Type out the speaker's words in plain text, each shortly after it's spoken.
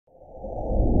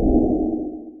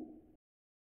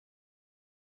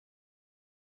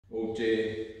o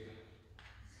te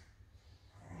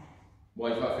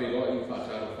Moai whawhenua I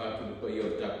whātara whātunu pa I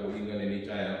o tāko inga ne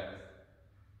taia.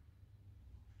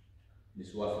 Ni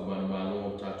suafa mana malo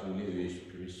o tātou leo Yesu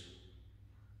Kristo.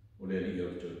 O le li o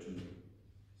tōtu.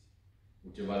 O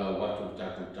te wala watu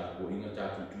tātou inga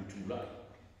tātou tūtula.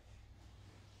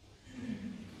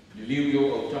 Ni liu yo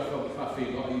au tafa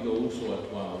whawhenua I lo uso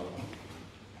atuao.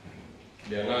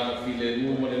 Le ngana file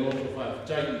mua ma le noto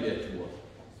whawhitai le atua.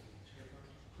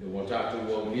 Le wa tātou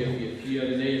wa unia fia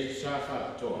le nei sa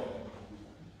whakatoa.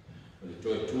 Le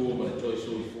toi tu ma le toi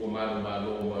sui fu malo ma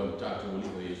le tātou li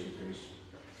o Yesu Kristo.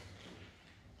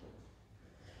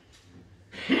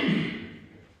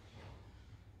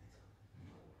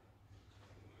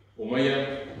 O maia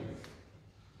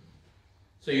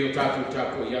se yo tātou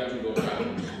tāko I atu lo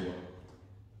tātou sua.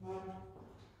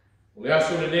 O le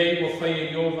aso le nei wa whai e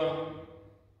Iova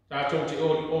tātou te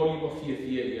ori wa fia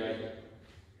I ai.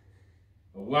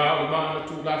 Wā o maana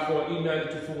tu lafo ina I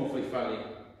te funga whaifale.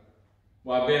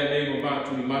 Wa bea nei wa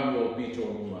mātu ni mamu o pito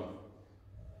o numa.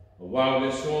 Wa o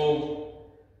le so,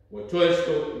 wa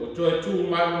toe tu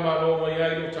mamu maro wa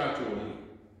iai no tātou li.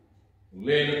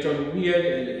 Le na tonu mia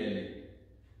ele.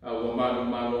 A wa manu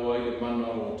maro wa ile manu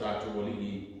o tātou li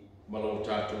I malo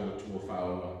tātou o tua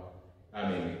whaola.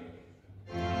 Amen.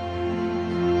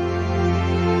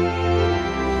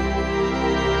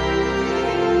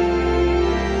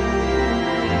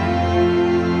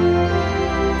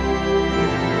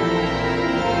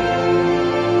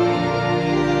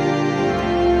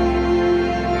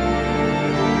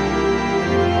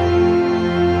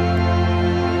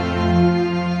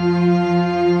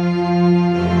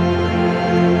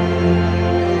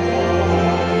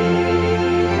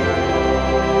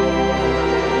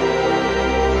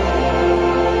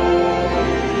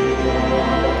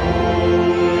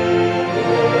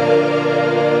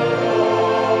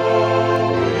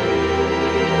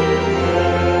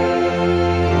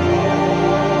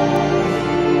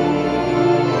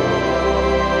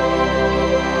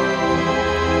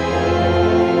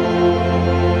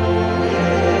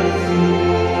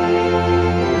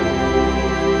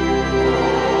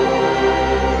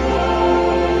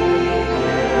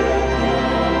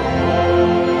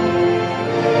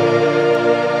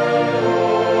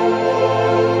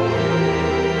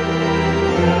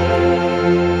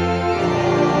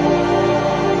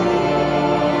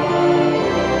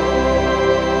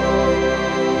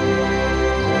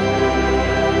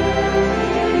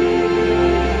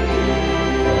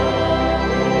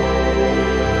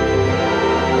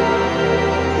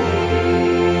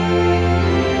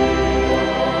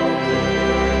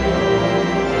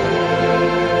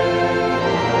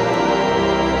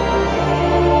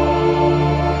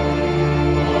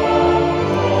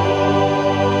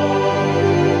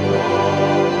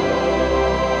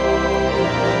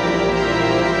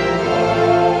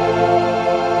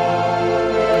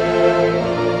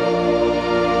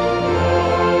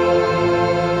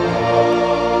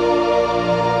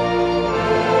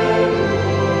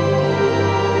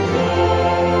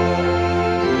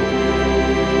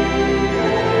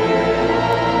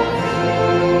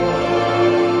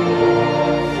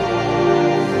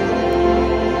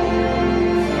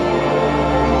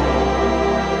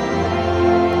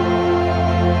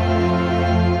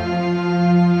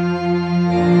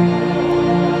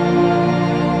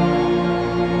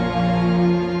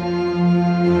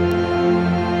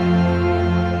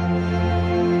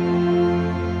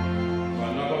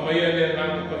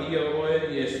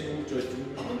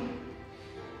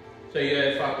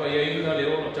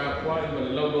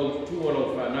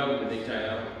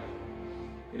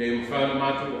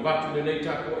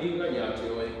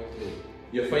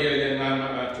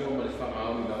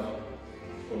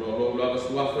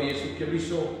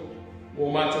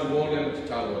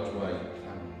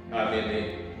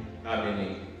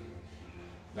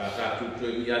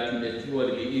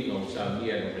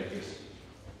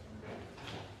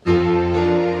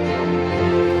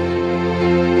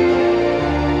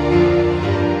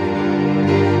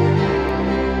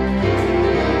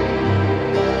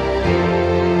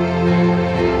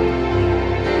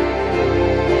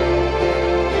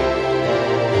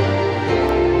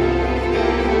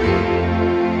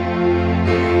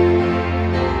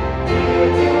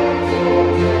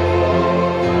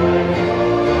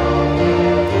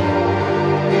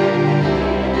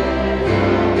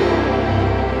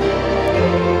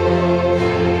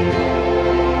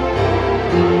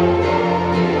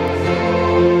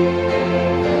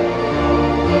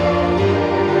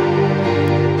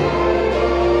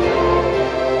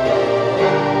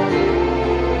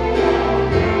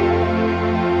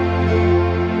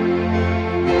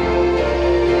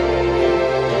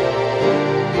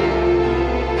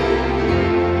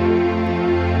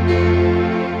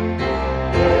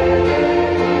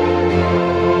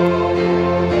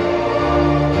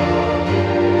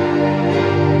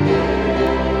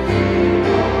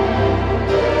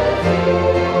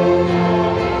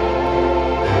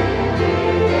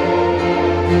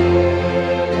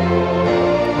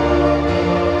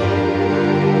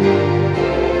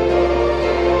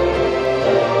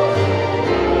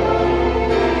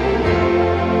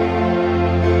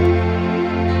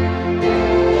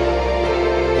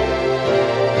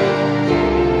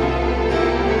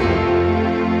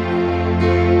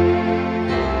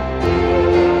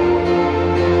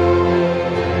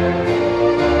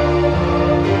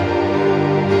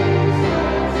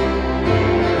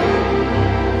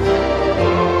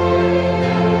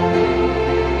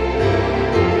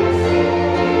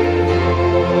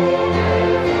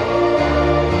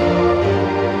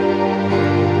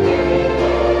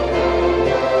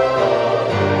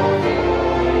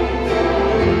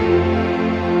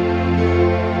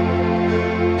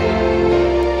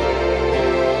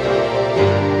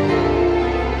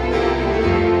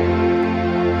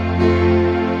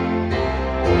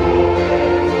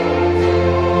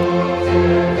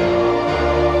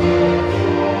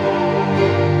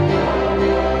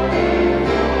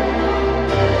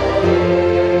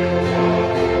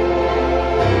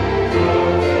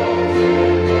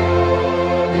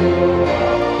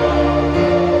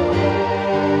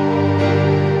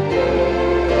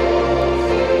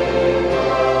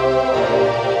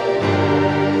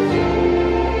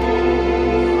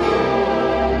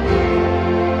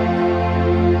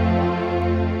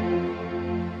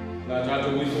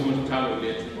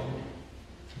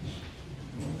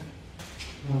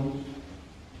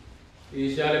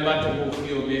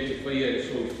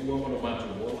 soifua ma lo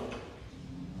mātou ola.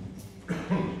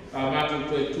 A mātou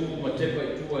toi tū ma tepa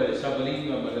I tua e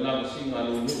sabalinga ma le lama singa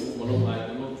alo nuu ma lo mai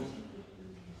na lotu.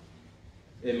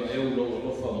 E ma eu lo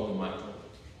lofa mo mātou.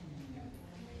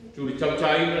 Tūri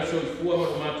tautaina soifua ma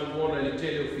lo mātou ola le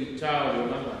tele o Faitau o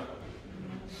langa.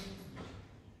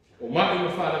 O mai ma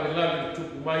whāra me labi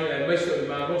tuku mai e maisa o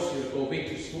marosi o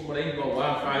vitu sikuma le inga o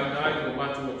whai nai o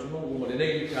mātou o tunungu ma le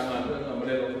nei ka ngā nuenga ma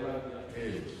le lo kurani.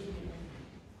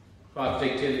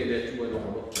 Whātei tele le tua e lo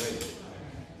loto.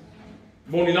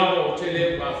 Moni lava o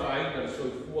tele ma whainga le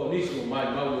soifua nisi o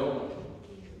mai mau e ona.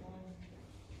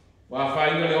 Wa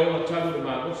whainga le ona talu le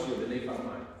marosi o le nei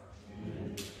whamai.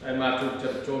 Ai mātou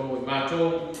tata tono I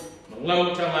mātou ma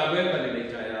ngau tanga wenga le nei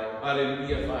tai au.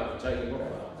 Aleluia whātai le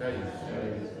ngofa.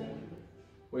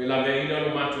 Koe la me ina lo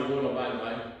mātou ona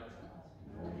mai.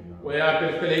 Koe a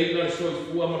pele ina le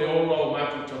soifua mo le ola o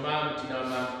mātou tamāna tina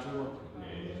mātua.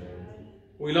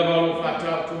 Koe lava o lo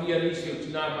whātau tunia nisi o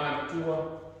tina mātua.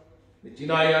 Le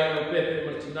tina ia o pepe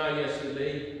ma le tina ia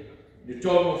Sailiai. Le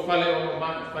tomo whale o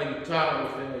mai Faitau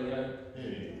o whenga iai.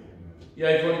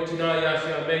 Iai fwani tina ia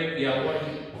Sailiai I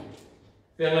Hawaii.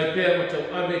 Whenga I pēr ma tau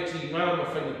ame ti ngā ma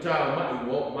Faitau mai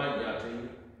wo mai ia te.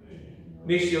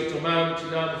 Nisi o tamāna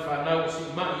tina ma whanau si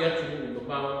mai atu nuu no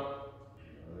maua.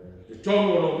 Le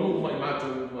tomo o nuu mai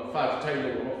mātou ma whātai lo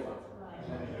rofa.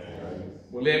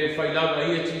 Mo le ma whailawa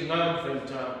ia ti ngā ma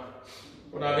Faitau.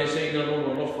 O nā me se ina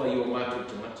nono rofa I o mātou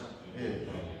tamata.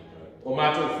 O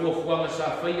mātou fuafuanga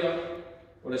sa whaia.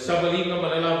 O le sabalinga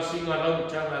ma le lawa singa rau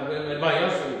tanga wenga mai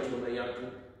aso o tuna I atu.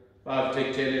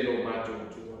 Whātai tele lo mātou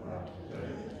tua.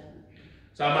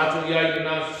 Sa mātou iai I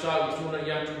nā sa o tuna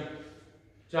I atu.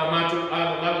 Sa mātou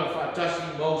āra langa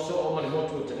whātasi mauso o mani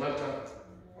motu o tangata.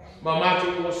 Ma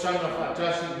mātou o sanga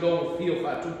whātasi longo fio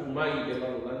whātupu mai I le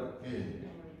malolana.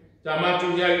 Sa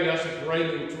mātou iai I asa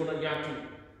paraini o tuna I atu.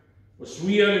 O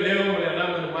suia le leo ma le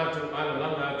langa na mātou āra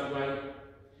langa atu ai.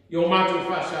 I o mātou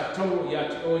whāsa tau I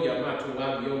ati o ia mātou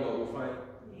abi o ma o whai.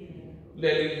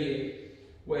 Lele ie,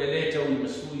 wa e le tau I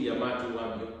masui a mātou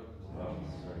abi o.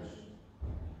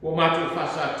 O mātou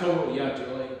whāsa tau I ati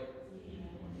o ai.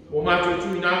 O mātou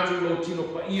tui nātou lo tino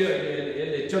pa ia e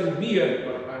le tanu mia I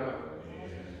parapana.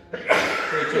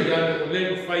 Kei te iana o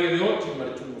leno whai re oti ma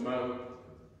le tunu mau.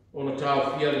 O na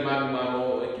tau fia le manu mano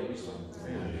o eke misa.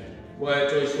 Wa e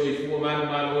toi soifua manu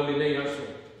mano o le nei aso.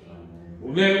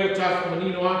 O leno o tafu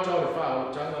manino ata o le wha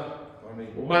o tanga.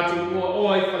 O mātou ua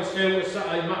oa I whaiseu e sa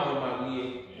ai maa o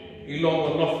manie. I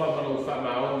longa nofa mana o wha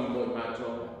maoni mo I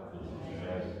mātou.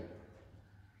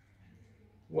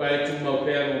 Wa e tu mau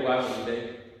pēr o wāki nei.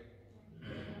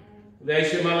 Lei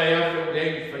se mala e afe o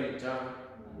lei Faitau.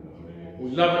 O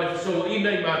lava le fisoa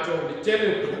ina I mātou le tele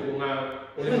o kuku ngā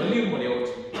o le maliu ma le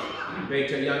oti. Pei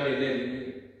ta iane le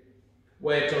li.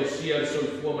 Wa e tausia le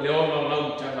soifua ma le ona o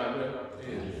lau tanga nuenga.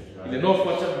 I le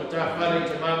nofa ta mata whare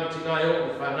ta mama tina e o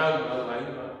le whanau ma o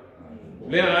aima. O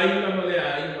lea aima ma lea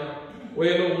aima. O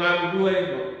e no ngā mrua e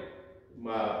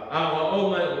ma awa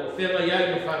onga o whenga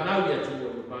iai ma whanau ia tua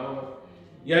o mao.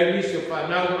 Iai nisi o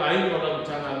whanau a ino na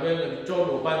tanga menga ni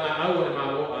tono o banga aua le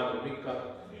malo a Amerika.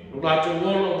 No rātou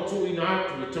wono o tu ina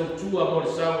atu le tautua mo le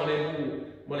sawa le mu,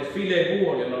 mo le file mu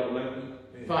o le lalolaki.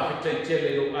 Whawhitai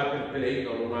tele lo Aperila ina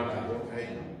o lo mātou.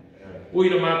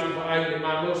 Uina mātou VAAI le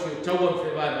mānosi o taua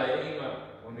mwhewada e inga.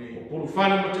 O puru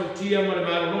whana ma tautia ma le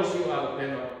mānosi o au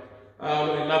pena. A o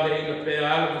le lawe ina pēr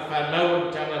ala ma whanau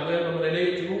o tanga menga ma le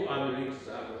nei tunu Amerika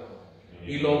sawa.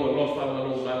 I longa lofa ma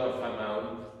lo langa whanau.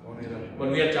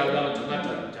 Manuia tau lama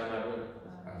tangata I tanga roi.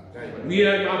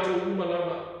 Manuia I mātou uma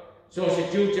lama. So se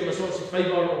tiute ma so se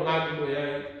whaibaro o ngāki mo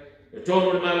iai. E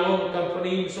tono le mālonga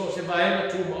kampani so se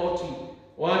vaenga tū ma oti.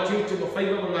 O a tiute ma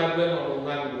whaibaro ngāki mo o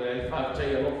ngāki mo iai.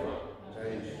 Whātai a lofa.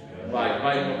 Vai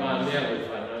ma mā mea o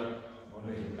whanau.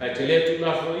 E te letu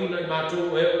lafo ina I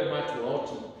mātou e o mātou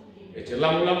oti. E te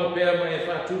lamu pēr ma e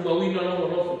whātu ma wina no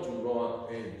lofa tū roa.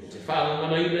 E te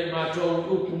whāngana ina I mātou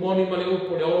upu moni ma le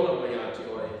upu le ola ma iati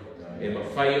oe. E ma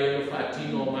whai o ino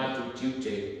whaatino o mātou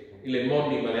tiute I le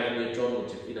moni ma le ani e tono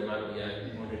te whina mani iai.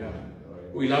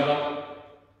 Ui lava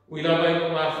ino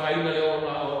ngā whaina le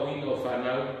ona o ino o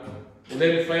whanau. O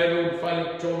le mi whai anu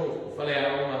whale tono o whale a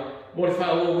onga. Mo le wha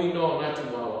o wino o natu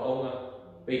maua onga.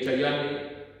 Pei ta iani,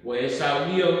 wa e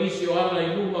saunia o nisi o ala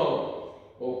I nunga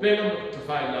o pena ta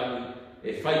whai lami.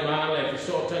 E whai maana e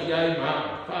whisota iai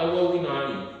maa, wha o wino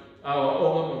ani. Awa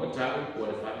onga ma mata upu o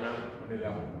le whanau.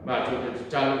 Mātou te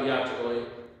talo I ate oe.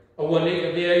 Aua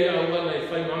neka mea ia awana e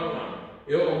whai maana.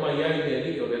 E o mai iai ne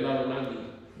li o le lalo nani.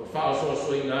 Ma wha o soa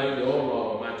soi nai le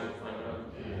olo o mātou whanau.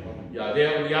 Ia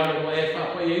rea ni ama mo e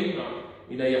whapai e ina.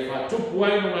 Ina ia wha tupu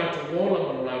ai no mātou wola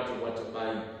ma no mātou wata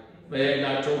mai. me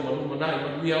na tō manu manai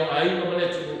manuia o aina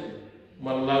maletu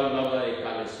malau lava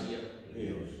ekalesia.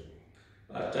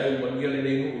 Atai manuia le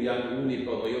nengu yang uni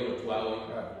pa ngoyona tuaoi.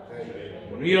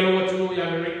 Manuia lo watu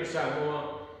yang Amerika Samoa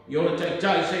yona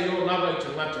tai se yo lava I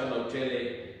tangata lau tele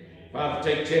pa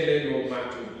tai tele lo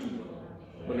matu tuma.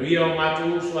 Manuia o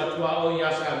matu usu atuaoi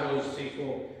yasa mo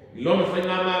sifo ilona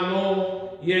whainama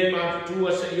no ye matu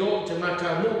tua se yo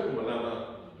tangata no malama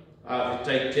a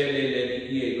tai tele le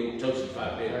ni ie lo tausi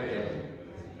whapea.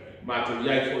 Matu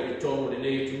iai fo I tono le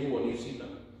nei tunu o nisina.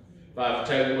 Pa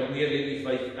tai mo nia le ni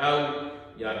Faitau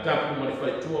ya tapu ma le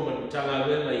Faitua ma le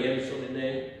Talalelei I emiso le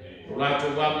nei. O lato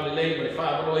wama le lei ma le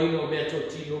whaamano ino mea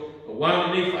totino. O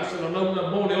wana nei whaasana naunga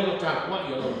mo le ono tapua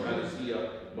I ono Ekalesia.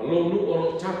 Ma lo nu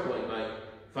ono tapua I mai.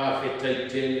 Whawhetai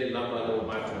tele lama lo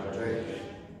matu.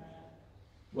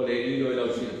 Mo le ino I lau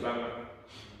sila whanga.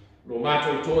 Lo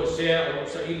matu to sea o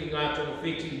sa ili ngā tono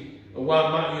whiti. O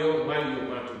wā mai o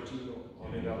matu tino.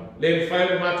 Le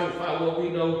whai matu whaua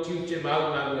wina o tiu te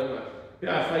mau ngā wenga.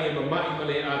 Pea whai ma mai ma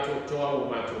le ato toa o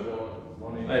matu hoa.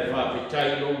 Ai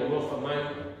whawhetai no mo lofa mai.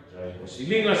 O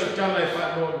silinga si tala e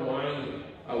whanau mo ai.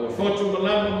 A wa fotu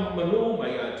malama manu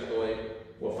mai a te oe.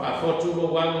 Wa whafotu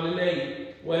mo wanga le lei.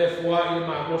 Wa e fua I le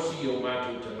mahosi o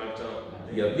matu te mata.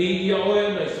 Ia vi ia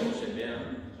oe nei so se mea.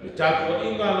 I tapu a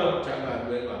inga lau tanga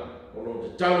wenga. O lo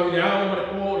te tau I le ao ma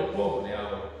le po le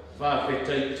ao.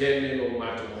 Whawhetai tene no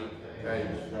matu mai.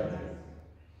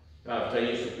 Ta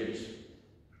Yesu Kristo.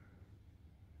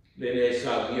 Le ne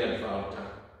sa via le faata.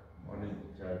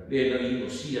 Le na ino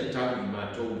sia tau I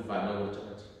mātou I whanau o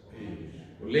tangata.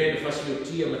 O le na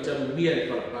fasiotia ma tanu mia I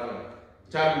parapara.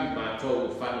 Tau I mātou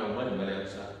o whanau mani ma le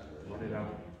ansa.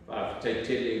 Whawhetai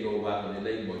tele no wanga le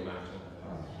lei mo I mātou.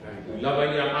 I lava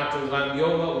ia mātou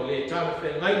wangionga o le tau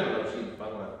whengai ma lau si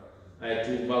whanga. Ai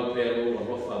tu mau pero ma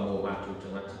rofa mo mātou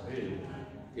tangata.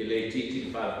 E le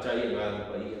titi whawhetai ngā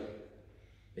lupa ia.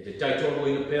 E te taitono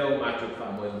I na pēo mātou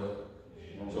whamoe.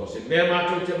 So se mea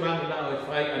mātou te manga nao e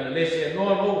whai ana lese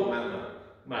noa no manga.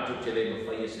 Mātou te le ma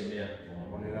whai e se mea.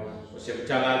 O se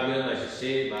mtanga nguenga se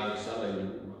se manga sala I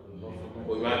luma.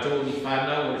 O I mātou ni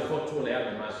whanau o le fotu o le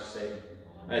ana masa se.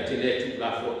 Ai te le tu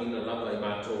lafo ina lama I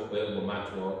mātou koe o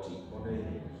mātou oti.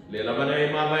 Le lamana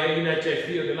e mama e ina te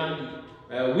fio de landi.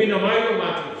 Wina mai o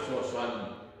mātou so soani.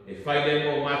 E whai le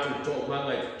mo mātou tō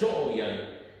manga I tō iai.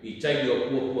 I taimi o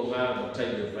kua ngā mo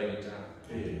taimi o whainita.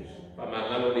 Pa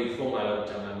mangalo le fonga lau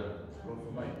tangano.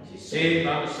 Si se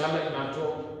mama sala I mātou.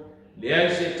 Le ai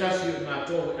se tasi o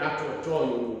mātou e ato tō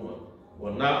I uruma. O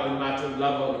nā o mātou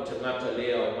lava o tangata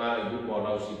lea o ngā I uruma o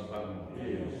lau si whanga.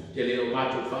 Te le o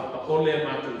mātou whapa ole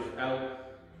mātou whau.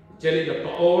 Te le na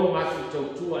paolo mātou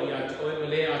tautua I ate oe me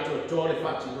le ato tō le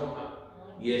whatinoha.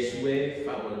 Yesu e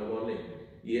whamana mole.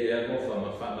 Ie e ngofa ma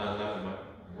whama ngāma.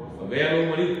 A vero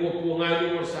mari kua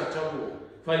ngai lua sa tau.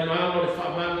 Whai maama le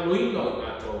whamanga loina I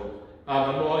mātou. A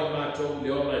manoa I mātou le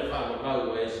ona e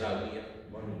whamangau e Saunia.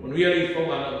 Manuia I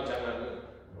whonga lau tangana.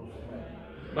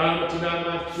 Māma tina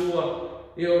mātua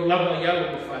e o lama I alu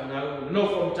ma whanau. No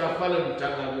wham tā whala ni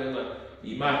tanga wenga.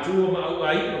 I mātua ma au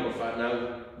aina ma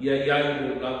whanau. Ia iai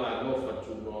mo lama a ngofa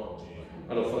tūnoa.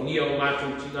 Alo whangia o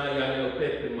mātou tina I ane o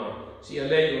pepe ma. Si a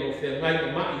lei o whea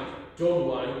ngai ma mai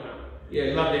tonu aina.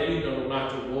 Ia lave ina no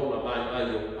mātou wola mai ai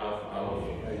o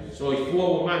awha. So I fua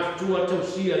o mātou tua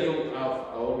tausia I o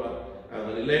awha.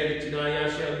 Anga le lenge tina ia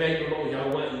se a mei no I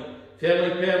Hawaii. Whea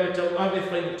mai pēr me tau ave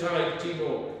whaingatai tino.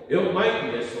 E o mai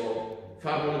I so.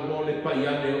 Whamole mole pai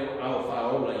ane o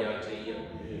awha ia te ia.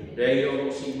 Rei o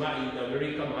si mai I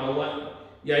Amerika ma Hawaii.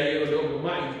 Ia I o leo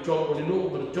mai I tono le nuu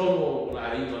ma le tono o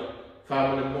la ima.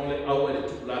 Whamole mole au e le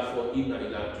tukulafo ina I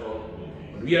la tono.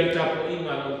 Ria tapo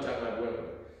inga lau tanga wera.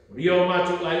 Ria o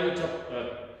mātou ai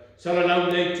sala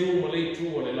lau nei tū ma lei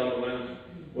tū o le lalolangi.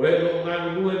 O e lo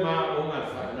ngā nue mā o ngā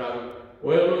whanau.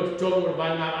 O e lo te tono na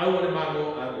mai ngā aua le māngo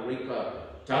Amerika.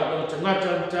 Tau o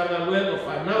tangata mtanga lue o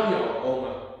whanau ia o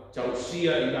onga. Tau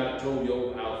sia I ngā tō i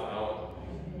o au.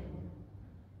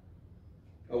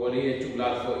 Awa ni e tū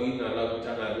lafo ina lau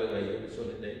tanga lue ngai o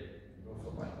sone nei.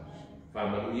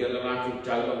 Whamanuia la mātou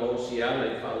tau la mo si ala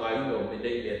I whawai o me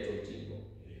nei mea tōti.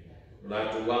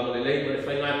 Lātu wanga le lei mai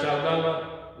whainga tauranga,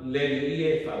 le li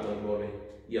ie whamamore.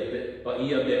 Ia pa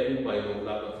ia me umai o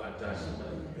lama whatasi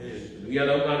mai. Ia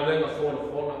lau ngā ruenga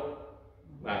whona.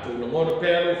 Lātu na mona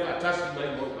pēro whatasi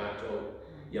mai mo mātou.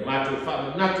 Ia mātou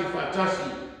whamanatu whatasi,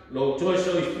 lo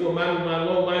toiso I fua manu mā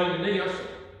lo mai nei aso.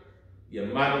 Ia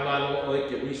manu mā lo o e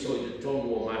te riso I te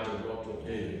tonu o mātou roto.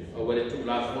 A wale tu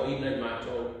la fo ina I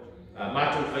mātou.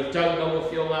 Mātou Faitau na mo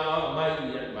whionga a mai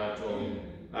I mātou.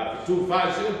 A tu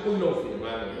fa se un puno fi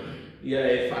mano. ia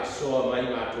e whaasoa mai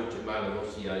mātou te mana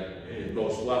rosi ai. Lo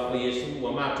suafa Iesu,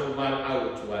 wa mātou vana au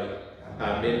atu ai.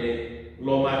 Amene,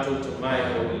 lo mātou te mai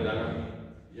o ni lana.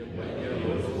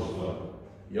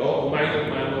 Yo o mai o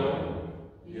mano.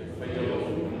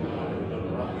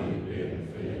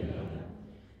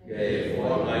 Ia e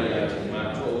fua mai a te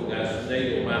mātou, ngā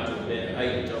sunei o mātou me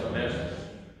ai tau masa.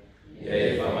 Ia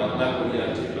e whamataku ia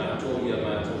te mātou, ia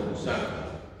mātou o saka.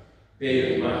 Pei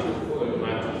o mātou koe o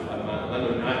mātou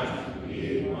whamangano nātu.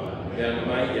 Ia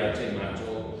mai ia te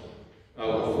mātou.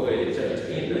 Au koe e te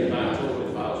tina i mātou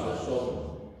e whaososo.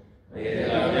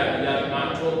 Ia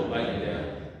mātou mai ia.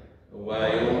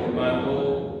 Wai o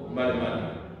mātou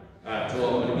marimana.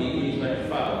 ATOA marimi i mai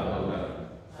whao.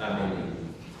 Amen.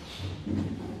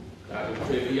 Tātou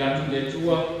te atu le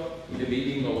tua i le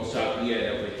meeting o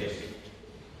Sailiai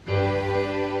Tumaai.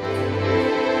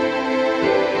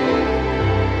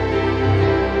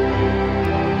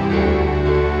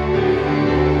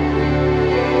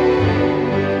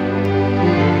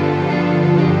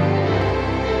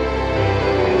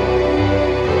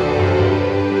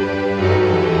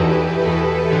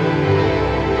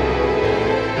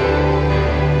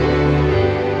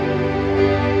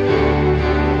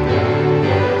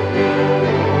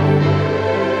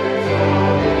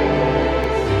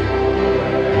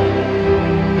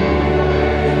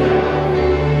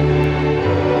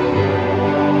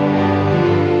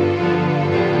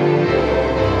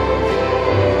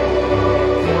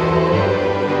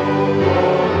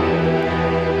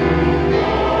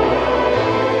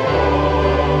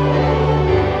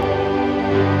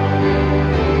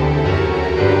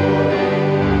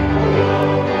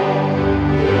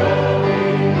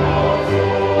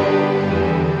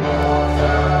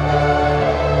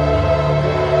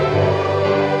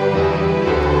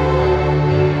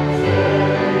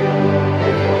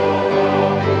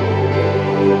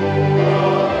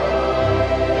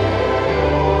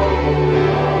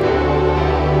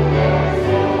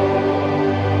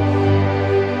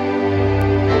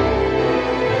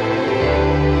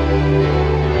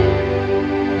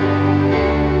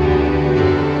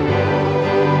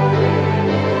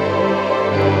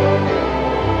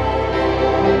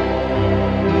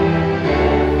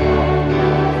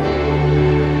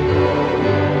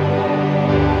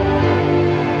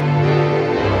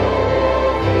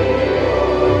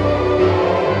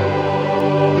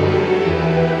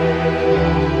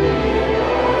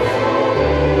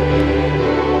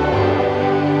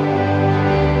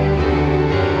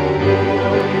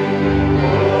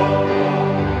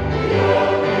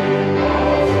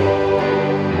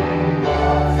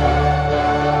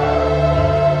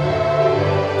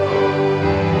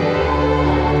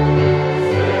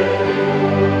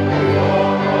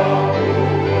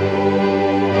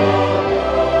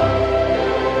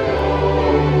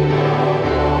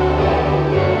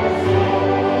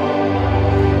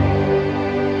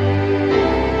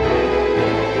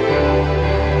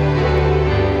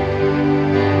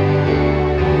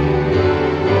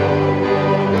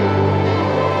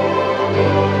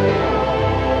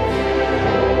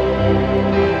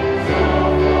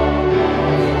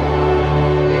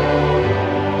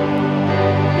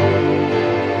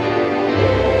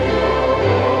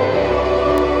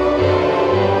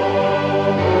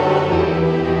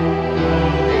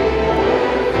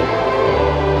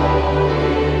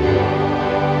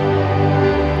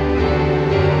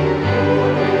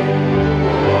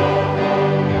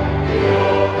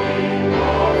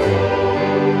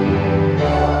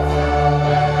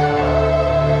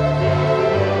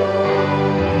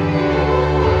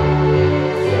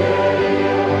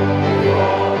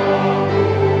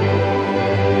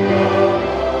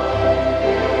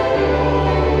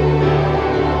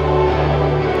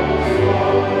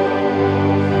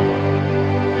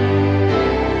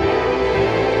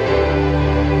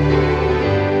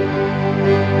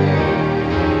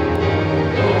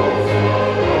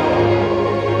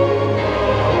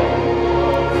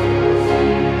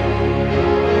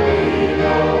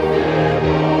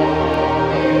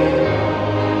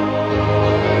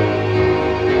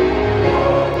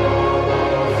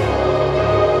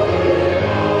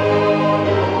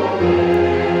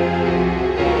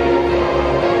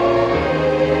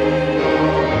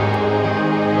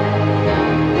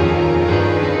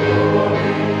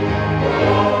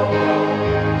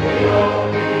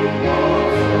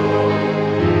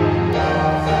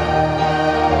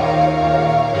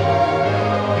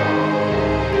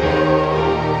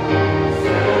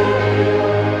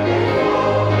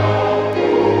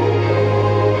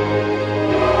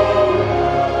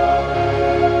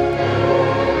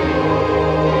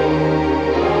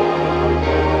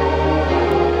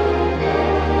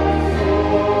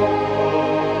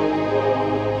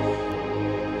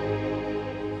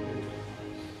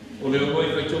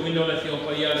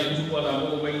 le tua la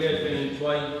mo mai le pe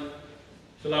tuai.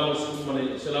 Salamo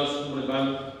sumale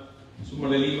balu.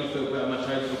 Sumale lima fe pe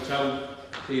amatai ko chau.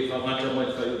 Te fa mata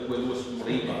mai fa ko lo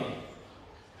sumale ba.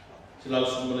 Salamo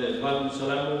sumale balu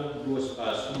salamo duas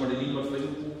sumale lima fe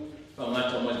ku. Fa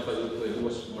mata mai fa ko lo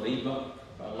sumale ba.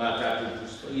 Fa ngata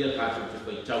tu ia ka tu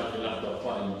pe chau te la do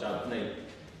fa in chau nei.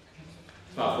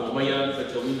 Fa ko mai an fa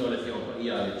chomino le fe pa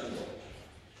ia le tua.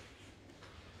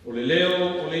 O le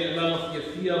leo, o le alama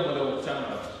fia ma le o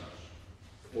tanga,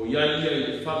 o ia i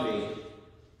le whame,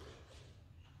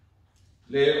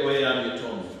 le o e a me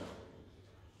tonu,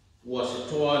 ua se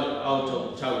toa le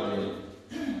AUTU tau le.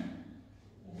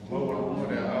 Maua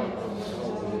le AUTU tau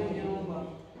le,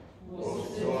 o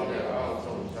se toa le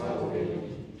AUTU tau le.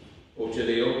 O te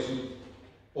le oti,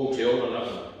 o te ona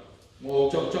laka, mo o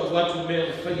tau watu mea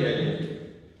whaia le.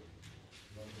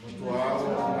 Matua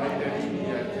awa mai le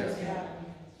ia te.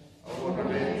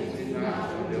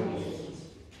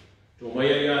 Tō mai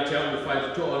ai a te au whai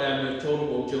toa le ame tonu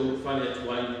o te uru whane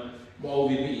atuai, mo au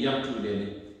vivi i atu lene.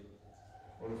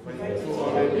 O le whai toa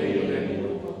le nei lene,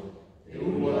 e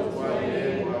uru atuai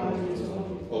e wa.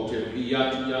 O te i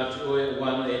atu oe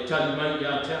wana e tani mai i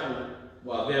a te au,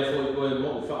 wa vea fwoi koe mo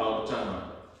u wha au tanga.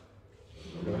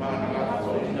 Le mana la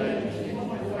toa i nei,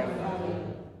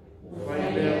 o whai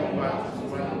lea o matu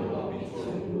manu o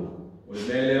bitonu. O le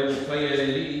mea leo u whai e le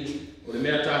lii, o le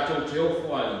mea tātou te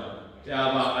ofu ai, te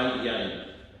awa ai i ai.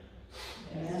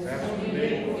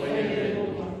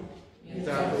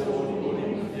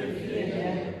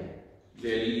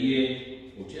 Le li e,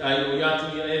 o te ai o iatu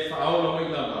ia e whaola mai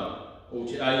lava, o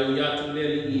te ai o iatu le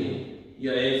li e,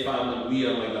 ia e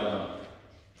whaamanuia mai lava.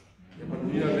 E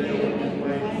manuia le o ni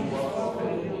mai i wako pe,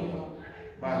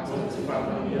 mātou te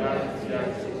whamanuia i a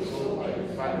te o ai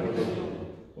whanu le.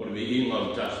 O le vi inga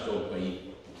o tasto pai.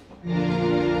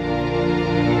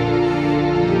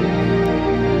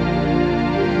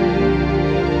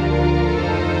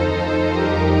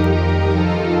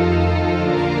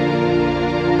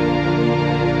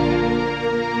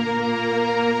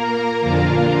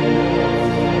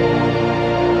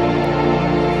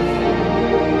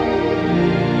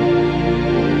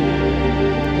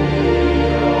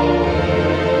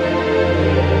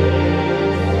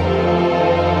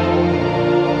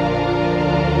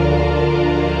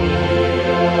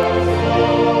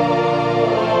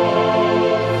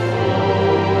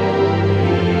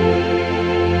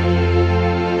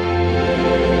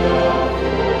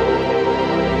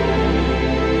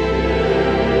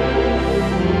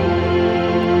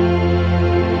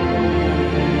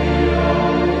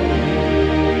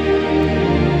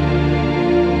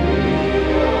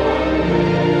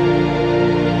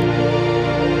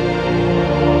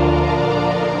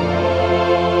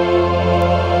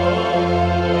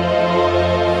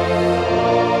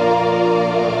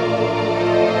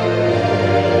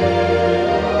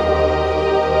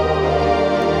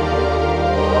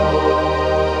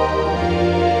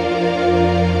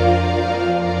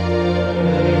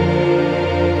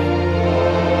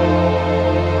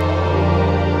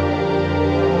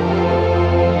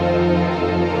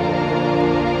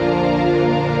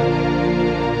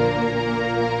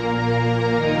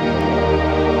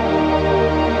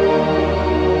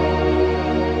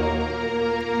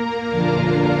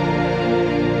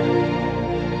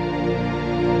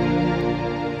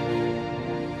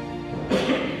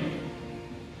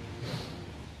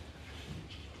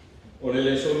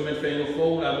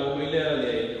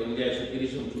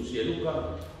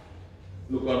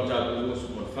 LUKA on tātou ua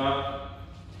SamoanChristianService,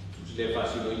 Tusi le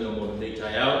whasinoina mo nei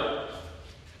tai au.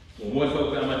 Mo moe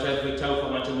whau ka amatai Faitau,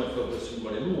 whamata moe whau ka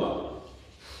sumare lua.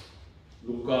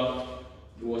 LUKA,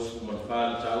 lua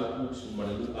SamoanChristianService, tau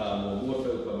sumare lua, mo moe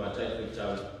whau ka amatai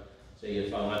Faitau, se ia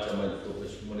whamata moe whau ka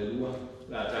sumare lua,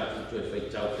 la tātou tue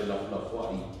Faitau te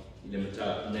lafulafuai i le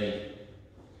matau nei.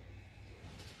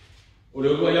 O le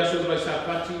ua yaso mai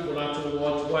sapati, mo lātou o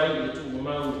atu ai, i tu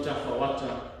mamau i tafa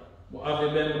wata, mo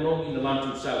ave me monongi na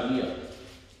lātou saunia.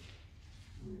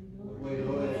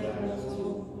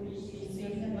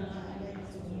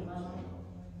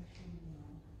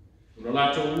 Ona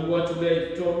lātou ua atu le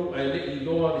i tonu, ai le i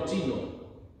loa le tino.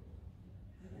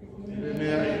 Le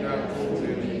mea i lātou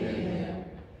le mea,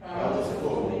 au te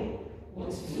kōri, o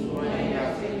te tua i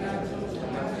a te lātou,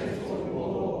 anate kōri o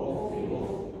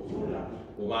tula.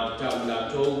 O mātau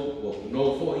lātou, o no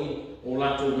foi, o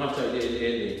lātou mata i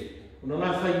le. Ona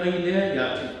la fai mai lea i a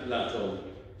te lātou.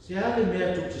 Se ale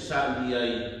mea tu te sauli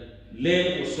ai, le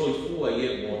o soifua i e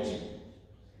moti.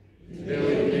 Leo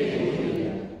i le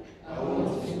ia, a o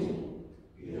tu,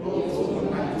 i roto o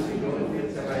matu i no e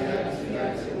tarai ati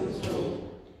a te uso,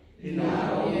 i nā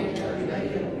o e kari lai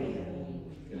au ia.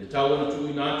 le tau ana tu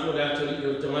ina atu le atali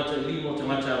o tangata limo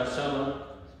tangata sama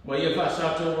ma ia fa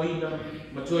sata o ina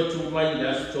ma tu tu mai le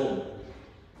asto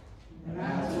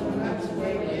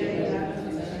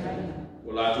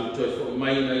o la tu tu fo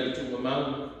mai na i tu ma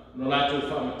no la tu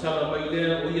fa matala mai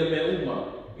le o ia me uma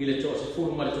i le to se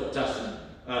fu ma le to tasi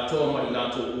a to mai la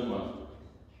tu uma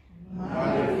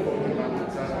ma le fo ma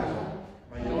matala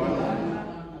mai ona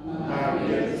ma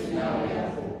le sina ya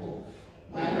fo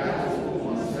ma la tu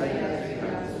ma sai ya te ka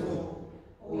so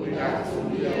o la tu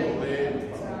ia o e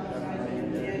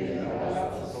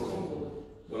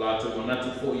la tu manatu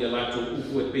fo ia la tu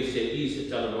ufu e pese i se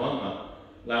tala noanga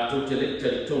la tu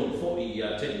TALITONU fo i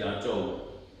a te la to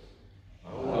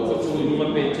au tu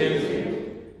numa pe tempe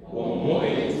o mo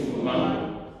e tu mama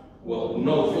o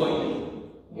no fo i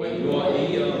when you are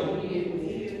here a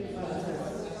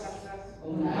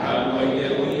mo ia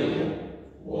o ia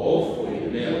o fo i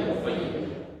ne o fai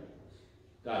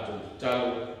ta tu tau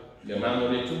le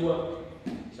mano le tua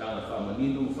sana fa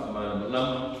manino fa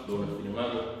malama dona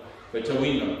finimano Faitau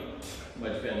mai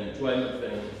whengi tuai, mai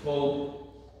whengi fōu,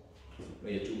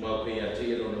 mai tu mau pe a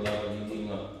te rona lava ni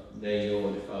inga nei o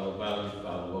le whao wāu, le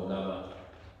whao o lava.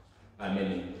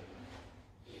 Amen.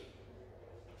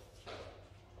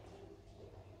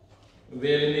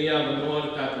 Vere nei awa noa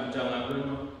le tātou tanga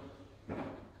prima,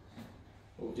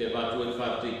 o te wātu e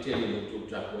whātei tele o tō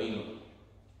tāko inga.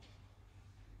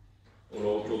 O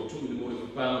lo tō tū i mori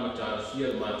kupanga ma tāna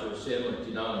sia, mātou sema ni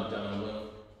tinawa ni tanga noa,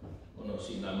 ono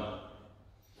si ngā maa.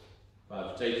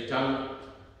 Faitau te tau,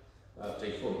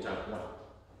 faitau fo tākua.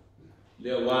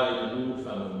 Lea wāi na nūru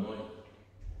whanau moi.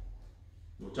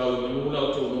 O tau i manula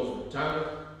o tō nofu tanga,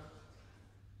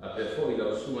 a pe fo i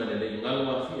lau sunga ne nei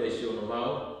ngalua fia i se ono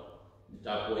wao, i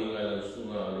tākua inga i lau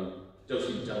sunga o le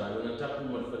tausi i tanga luenga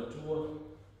tapu ma whatua,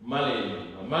 male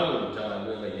a malo i tanga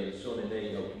luenga i hei sone nei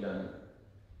i lau kilani.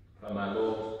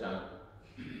 Whamalo tanga.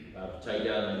 Faitau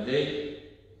iana nei,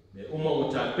 me uma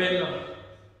o tā pena,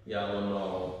 ia ono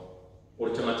o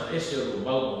le tangata ese o le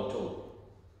mau o tō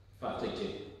whāteite.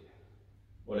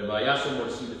 O le mai aso mo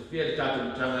le sile fia le tātou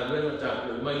mtanga luenga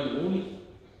tātou mai uni.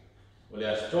 O le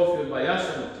astofi o le mai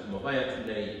aso mo vai atu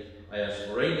nei ai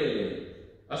asporeine le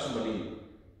aso malini.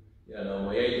 Ia na o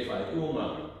mai ei whai unga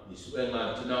i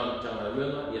suenga tina mtanga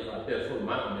luenga ia whapea fo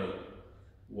maka nei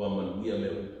ua manuia me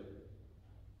u.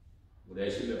 O le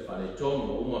aisi me whare tōmu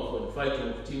o uma fo ni whaitu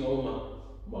mo kutinga uma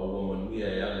ma ua manuia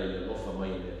e ala i le lofa mai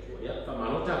le atua. Ia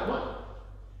whamanota kwa.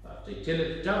 Te tele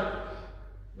te tau,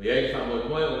 o iei whamoe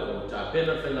moe o tā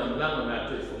pena whaina mlanga me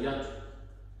atu e fo iatu.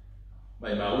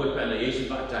 Mai ma ue pēna iesi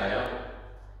whaatai au.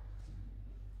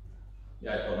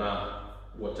 Iai kona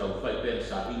ua tau whai pēna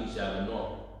sa ini se ara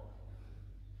noa.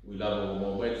 Ui lava o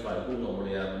mo moe whai unga o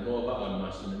le ara noa wa an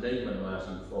masina nei man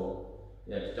masina fōu.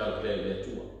 Iai te tau pēna le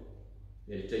atua.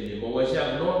 Iai te teini mo se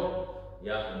ara noa,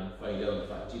 ia kan whai leo na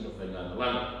whaatino whaina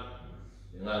mlanga.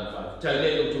 Ia ngā whaatai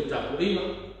leo tu tapu inga,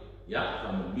 ya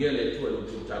kama bia le tua le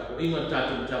tu tako inga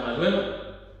tatu tama luenga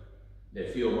le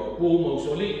fio ma pu mo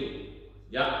soli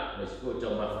ya le siko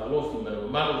tau ma falofi ma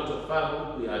malu to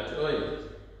fabu ku ya toi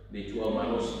le tua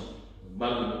manosi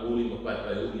malu mo uli mo pa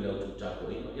pa uli le tu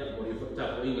tako inga ya mo le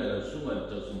tako inga le sunga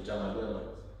le tu tama luenga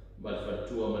ma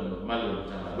fatua ma malu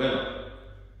tama luenga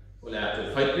o le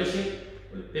atu fai pese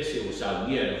o le pese o sa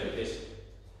mia le pese.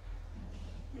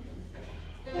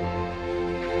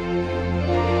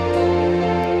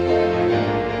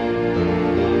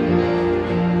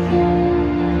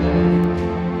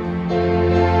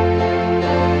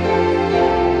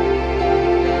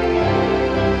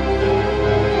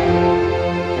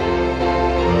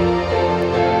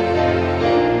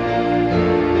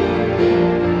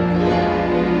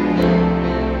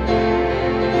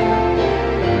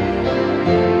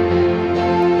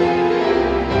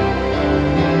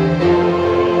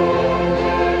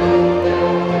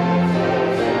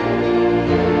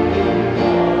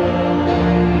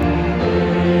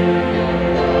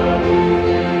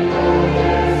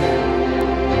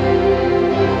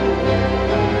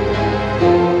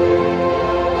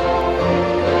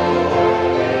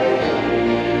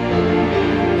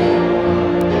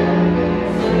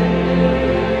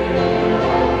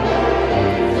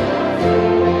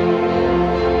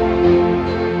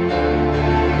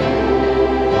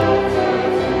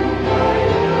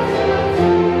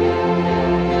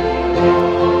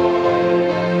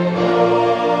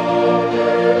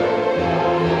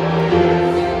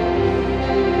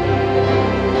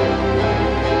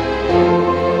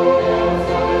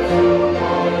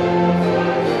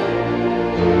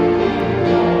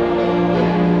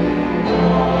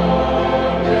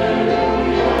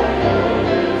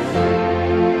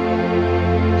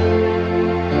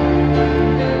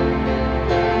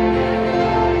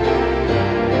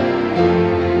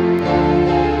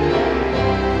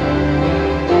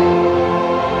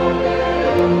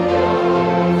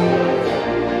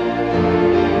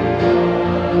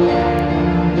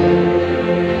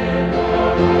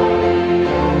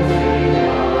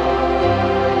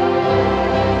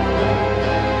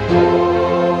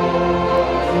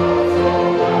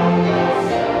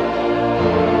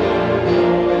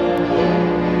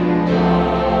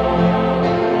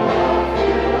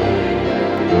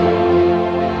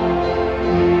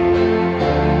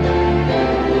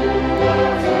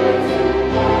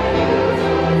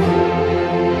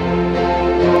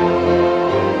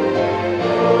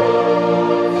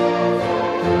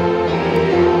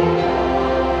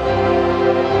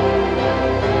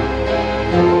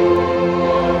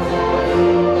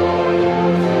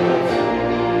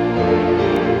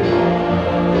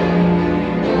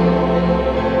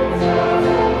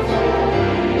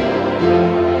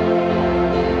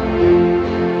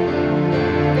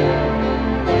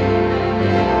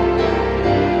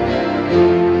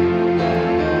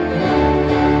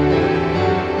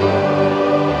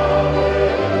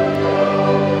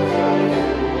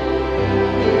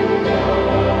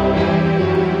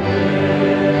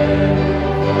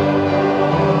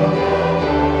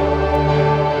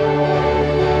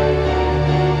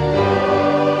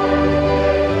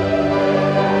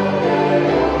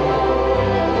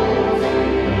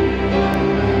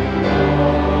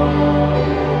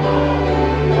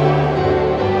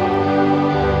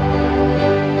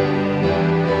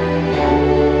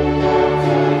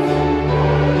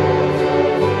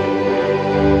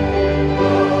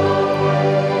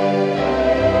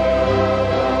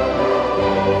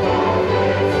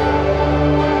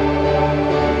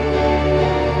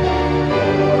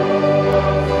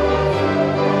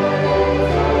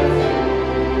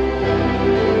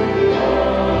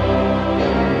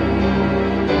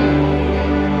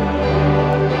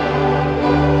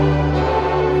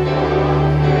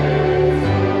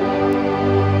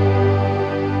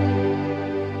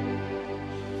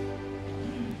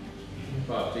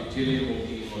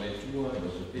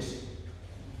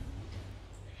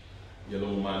 ia lo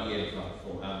mali e fa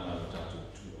fo ama lo tatu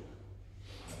tu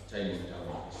tai mo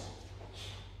tawa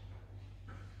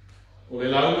o le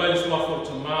laua i sua fo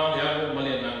tama le ago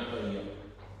male na pa ia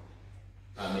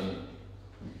amen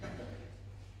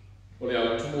o le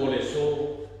AUTU o le so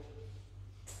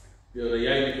ia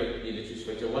le ai i le tusi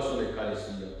Faitau waso le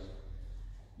Ekalesia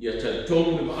ia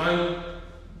TALITONU le VAAI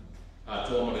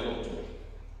ATOA ma le LOTO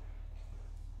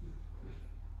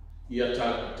ia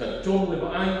TALITONU le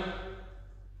VAAI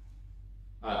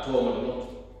ATOA ma le LOTO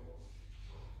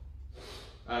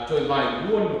ATOA i vai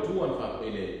lua le matua na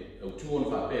whapele AUTU na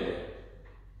whapele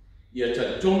ia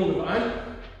TALITONU le VAAI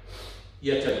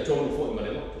ia TALITONU fo i ma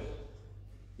le LOTO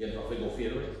ia na whawhengo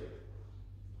whiro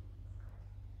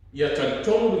ia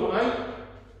TALITONU le VAAI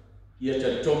ia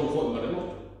TALITONU fo i ma le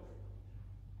LOTO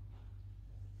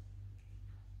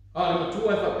a le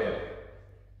matua e whapele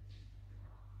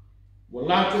wa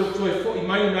lato toi fo i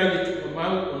mai nai le tuka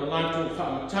mau o na lato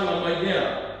whaamatala mai lea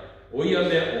o ia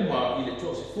mea uma i le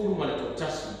toa se furu ma le toa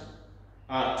tasi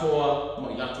a toa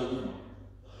ma i lato uma.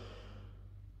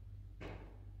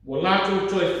 Wa lato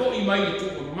toi fo i mai le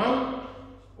tuka mau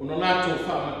o na lato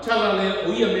whaamatala lea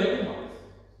o ia mea uma.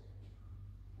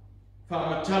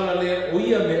 Whaamatala lea o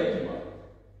ia mea uma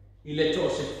i le toa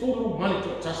se furu ma le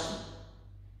toa tasi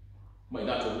ma i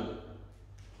lato uma.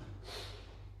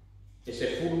 E se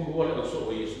furu lua le so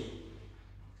o Yesu.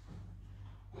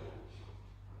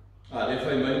 A le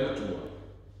fai mai matua.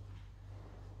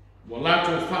 Wa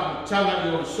lato whaamatala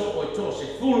i o so o to se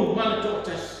furu ma le toa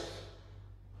tasi.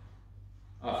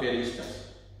 A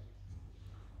felistas.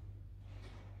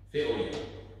 Fe o ia.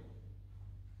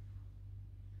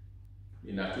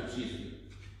 Inati Tusi.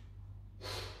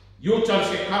 Yutal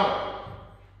se kau.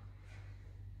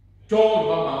 Tō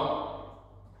wa mau.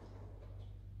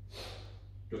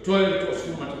 To toi to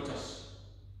suma tutas.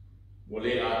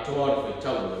 Wole ATOA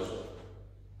Faitau le so.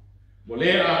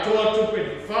 Wole ATOA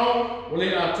tupe fao,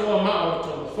 wole ATOA ma o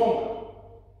to fonga.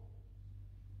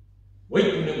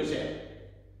 Wait no se.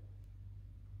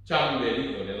 Cham le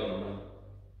ri o le lona.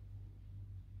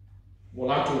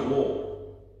 Wola to wo.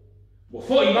 Wo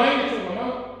fo I mai to mama.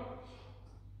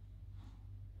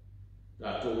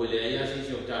 Da to wele ya si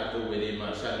so ta to wele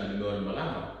ma sa ni mo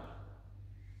malama.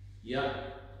 Ya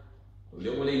le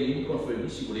ole ni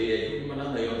conference ole e tu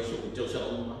mana na yo so to sa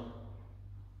uma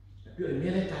tapi ole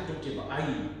mele ta to te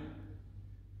VAAI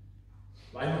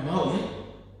vai mamau ye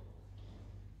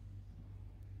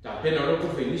ta pena ro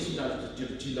conference na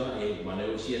te tila e mana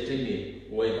o sia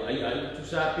tene o e VAAI ai tu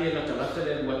sa pe na tala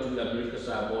le wa tu la America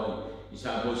Samoa I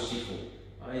Samoa sifo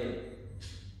ai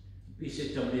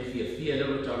pise tambe fia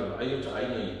le ta ai o ta ai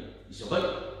nei I sa vai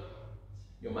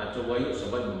yo ma to wai o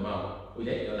sa vai mamau o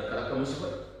le la kara ka mo sa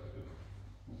vai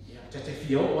te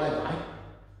fio o ai vai.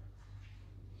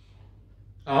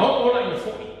 A o ora ina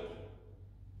foki.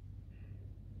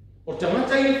 O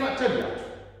tangata I whaatari atu.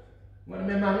 Mana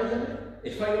me mame yana. E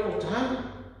whai o tāna.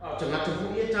 A o tangata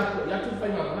foki e tāpo I atu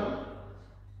whai mamana.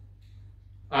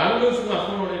 A anu o sunga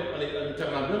whono le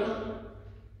tangabuna.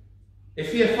 E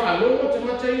fia whaaloa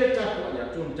tangata I tāpo I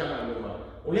atu ni tangabuna.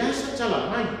 O le asa tala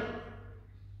mai.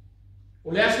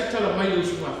 O le asa tala mai o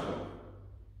sunga whono.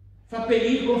 Whape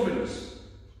I conference.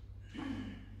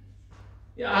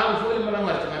 Ya au foi le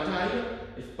malanga tangata ia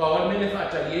e pawal mene fa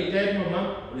tali e te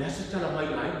mama o le asa tala mai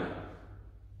ai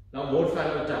na mo fa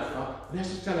na tafa le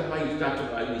asa tala mai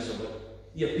tato ai ni so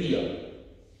ia pia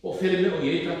o fele me o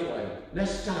ye tato ai le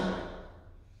asa tala mai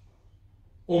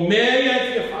o me ia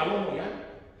e fa lo ia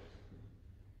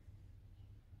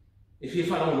e fi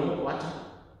fa lo mo ata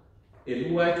e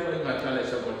lua to ai ngata le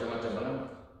sa ko tangata malanga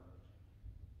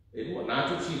e lua na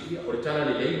tu si fia o tala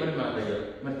le lei mai ma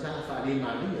ia ma tala fa le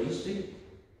ma ia iste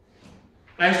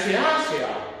ai se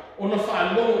ona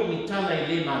whaalogo I ni tana I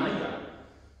le manea.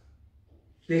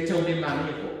 Te tau le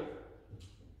manea ko.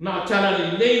 Nā tana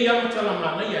le nei am tala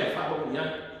manea e whaalogo I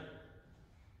ana.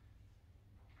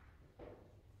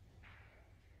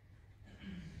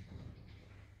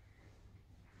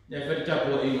 Nei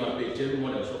wharitako I ngā pe te ruma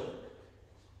leo so.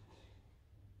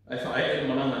 Ai whae e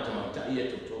mananga tamata I e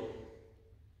toto.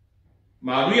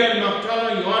 Maria ni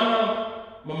maktala I Ioana,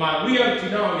 ma Maria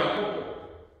tinao I Jakobo.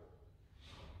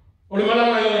 O le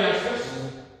malanga I o e asas.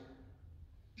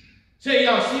 Se I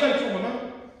asia tu mana.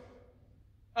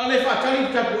 A le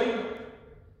whaatali tapo ina.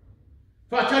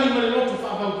 Whaatali ma le loto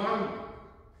whaapauhanga.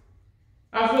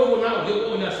 A fo o nao de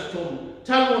o ina se tonu.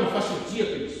 Talo na fasu tia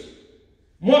penis.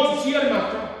 Motu sia le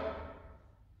mata.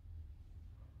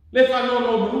 Le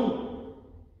whanono mulu.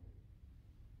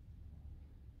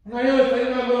 Na yo e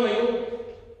whainga monga I o.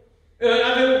 E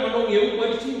ave o manongi e upa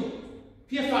I timo.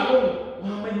 Pia whalonga. Wa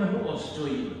mai manu o se toi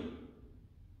ina.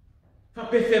 Fa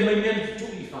pefe mai men tu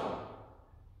I fa.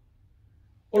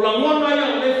 O la ngona ia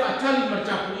o le fa tali ma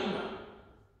tapu ina.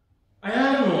 Ai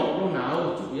ana no lo na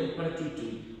o tu ia para tu.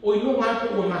 O ino ma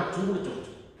ko o ma tu le tu.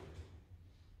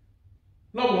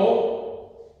 No wo.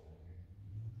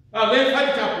 A le fa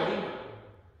tapu ina.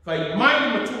 Fa mai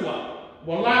matua.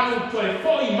 Wa la tu toi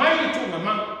fo I mai tu na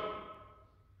ma.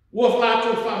 Wo la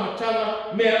tu fa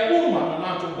matala me uma na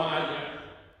la tu ba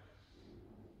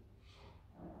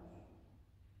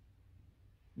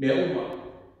me uma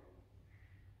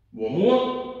wo mua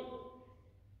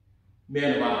me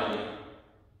na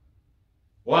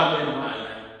wa me na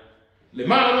le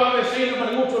malo ave sei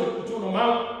na moto le kutu no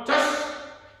mau tas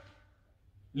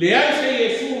le ai sei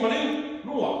Yesu mani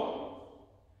lua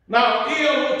na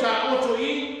io ta oto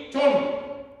I ton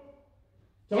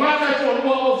tamata to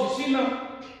lua o sina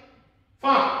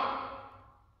fa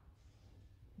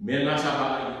me na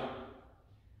saba ai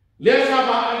le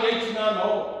saba ai tina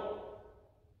no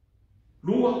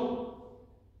lua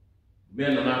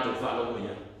mena nato falo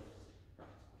ya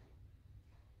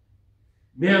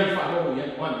mena falo ya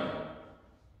kwana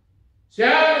se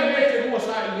ale mete mo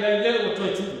sa ya le o to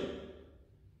tu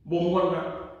bomwana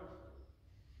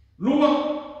lua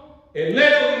e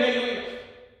leo ne yo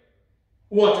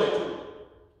o to tu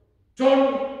ton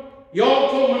yo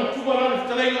to mana tu bala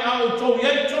tale a o to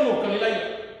ya to no kalai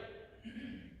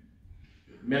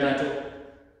mena to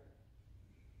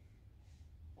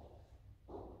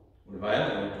vai a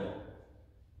moto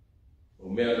o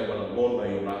mea da wana mona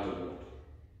I o rato moto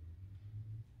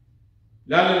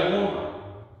lale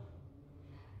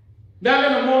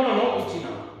na mona no I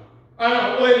tina ana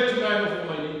o e tina no fo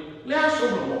mai le aso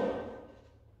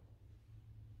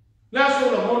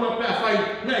na mona pe a fai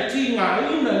na tinga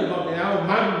ina I ba me ao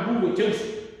maru bu e tensu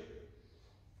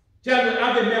tia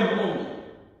ave me mona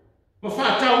ma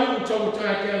fa tau U tau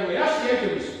ta ke no ya si e ke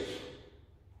bisu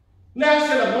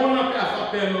nessa la mona pe a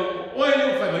fa pe no oi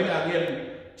não faz mais nada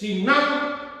ti na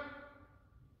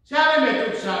sabe me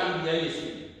tu sa I dia isso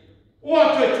o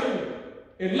outro tu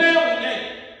e leo nem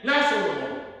lá só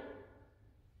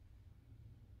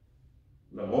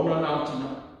la mona não ti na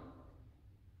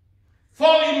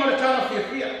foi marcada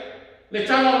fia le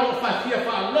tana no fa fia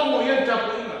fa longo yenta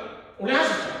po ina o le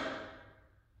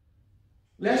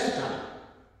asa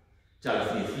tala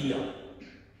fia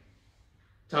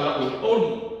tala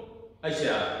oli ai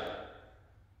se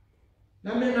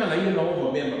na mena la ina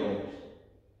o me no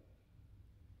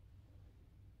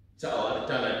sa o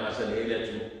tala ma sa le le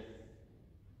tu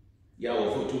ya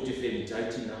o fo tu te fe mi tai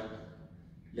tina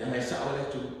ya mai sa o le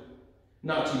tu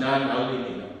na tina na o le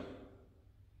ni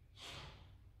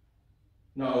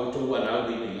na o to wa na o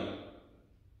le ni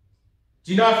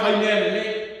tina fa le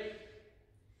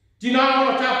tina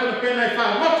o ta pe pena I fa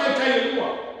wa tai lua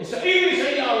e sa I sa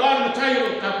ia wa na tai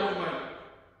o ta po mai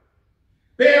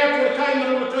pe atu e kai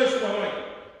mana matoi sua mai.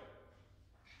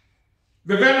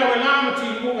 Vevena o enama ti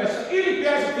munga sa ili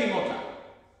pia sa tingota.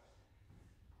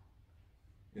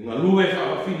 Inga lue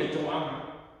wha fine tō ama.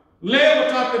 Leo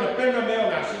tape na pena meo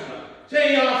na sina.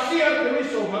 Se ia sia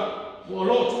periso ma o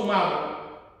lotu mawa.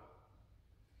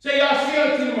 Se ia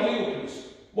sia tino mali o periso.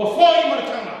 Wa foi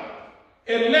maratanga.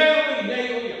 E leo I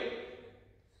nei o ia.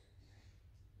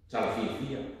 Tala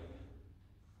fia.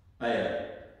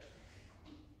 Aia.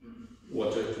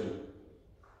 What to do?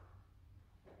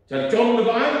 TALITONU le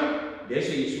VAAI,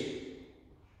 dese Yesu.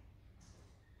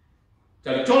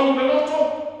 TALITONU le LOTO,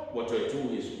 what to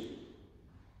do Yesu.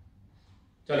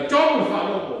 TALITONU le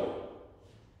whalopo,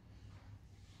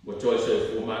 what to se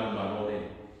fumanu manore.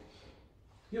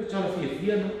 Io tala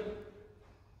fia na.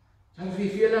 Tala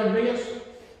fia na meas.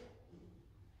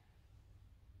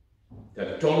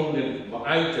 TALITONU le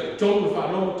VAAI, TALITONU le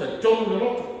whalopo, TALITONU le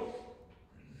LOTO.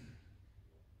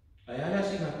 Ai ala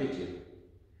si na pete.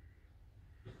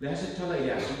 Le asa tala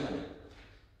ia si mane.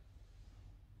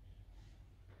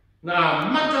 Na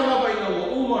mata lava ina wa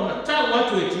uma na tau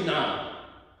atu e tina.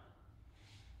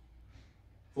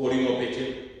 Fōringo pete.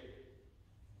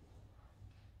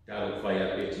 Tau whai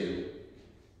a pete.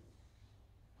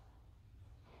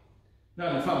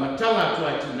 Na wha matala atu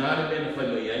a tina re mena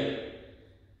whanoi ai.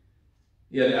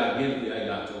 Ia le a gelu ai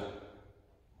lato.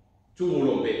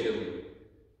 Tūlo pete.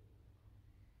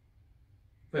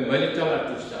 Fai mai le tala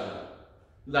tu stala.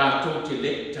 La to te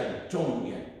le TALITONU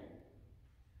ia.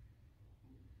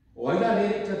 O ai la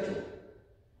le tato.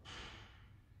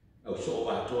 Au so o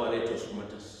ATOA le to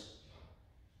sumatas.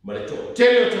 Ma le to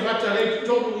tele o tangata le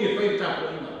tonu ia fai tapo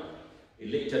ina. E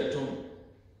le TALITONU.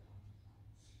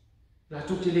 La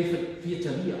to te le fia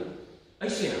talia. Ai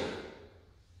sea.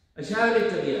 Ai sea le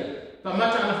talia. Pa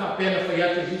mata ana fa pena fai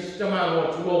ate sistema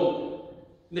o tuo.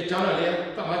 Le tala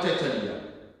le pa mata talia.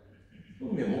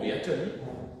 tani.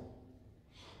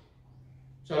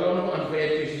 Salona mo an vai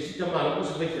te sita mala ko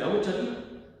se vai te au tani.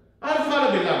 Ar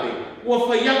fala belabe, o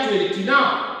fai atu ele tina.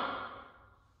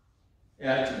 E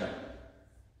atina.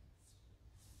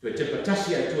 Tu te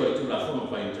patasi atu tu la fono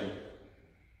vai tani.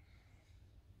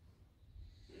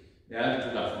 E ale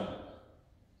tu la fono.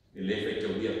 Ele fai te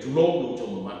via tu longo to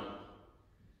mama.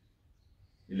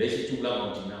 Ele se tu la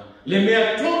montina. Le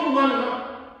mea tonu mana.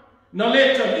 Na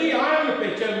le tani ai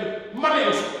pe te male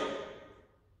oso.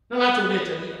 Na la tu le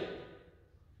tani.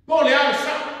 Po le ale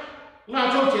sa. Na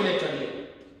tu te le tani.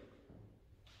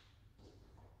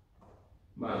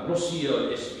 Ma rosi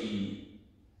o SI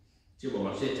ti bo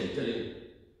ma se te tele.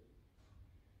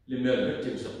 Le mea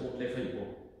victim support le fai po.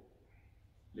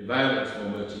 Le violence mo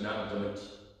mo tina tamati.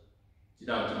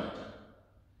 Tina tamata.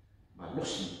 Ma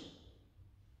rosi.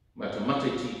 Ma tamata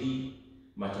TV,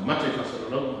 ma tamata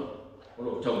fasalama.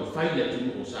 Ono tau faile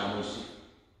tunu o Samoa si.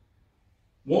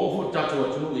 Mo fo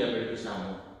tato tunu ya be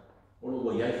Samoa. Ono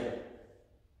wo yaifo.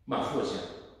 Ma fo sia.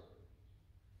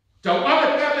 Tau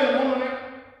ale pele mo ne.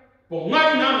 Po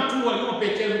ngai na tu ali o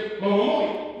pete mo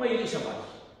mo mai ni sabati.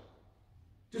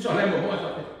 Tu sa le mo mo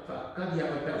fa ka dia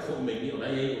pa fo me ni ona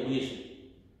ye o Yesu.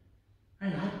 Ai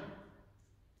na.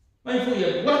 Mai fo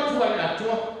ya watu ala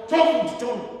ATOA tofu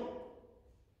tonu.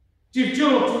 Ti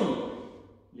tiro tu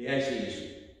le ai se Yesu.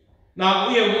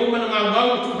 Na ia o mana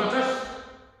ngau tu patas.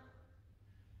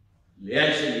 Le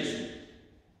ai se Yesu.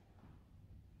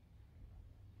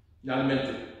 Na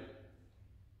mente.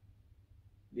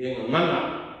 Le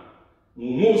ngana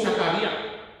ngu sakaria.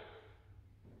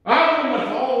 Alo ma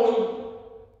fo.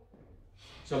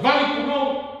 Sa vali kuno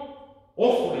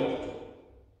ofo le moto.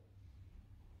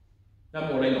 Na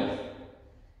mo le no.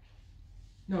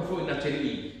 Na fo na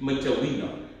teli mai te wina.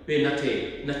 Pe na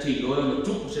te loa no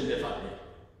tupu se me whare.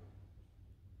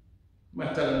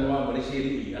 Matala noa ma le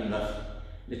seri i anafi.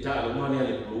 Le tālo mane a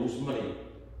le blues ma le.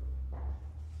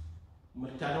 Ma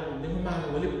le tālo o nema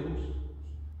maha o le blues.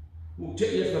 U te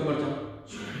ia whamarta.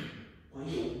 Wa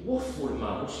i o wofo le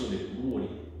maa osi o le blues.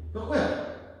 Pakoea.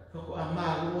 Pako a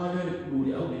maa roa le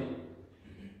blues au le.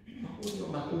 Pako i o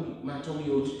makuri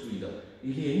matongi o tituida.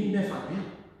 I le ni me whapea.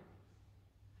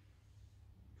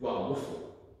 Wa wofo.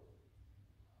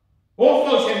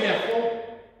 Ofo se mea fo.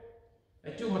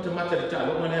 E tu mata de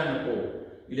talo mane ana ko.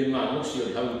 Ile ma no si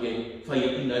o hau gen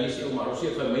fai ina ni se o ma rosi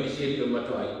fa mai se ri o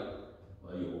matai.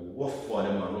 Ai o ofo de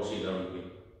ma rosi da ri.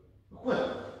 Ko.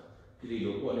 Ile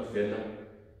yo ko na fena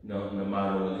na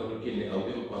ma ro no ke ne au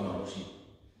e ko ma rosi.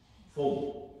 Fo.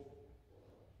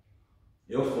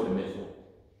 E ofo de me fo.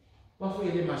 Wa fo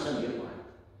ile ma san ye ko.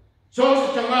 So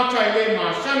se tangata ile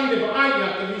ma san de ba ai ya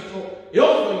ke viso e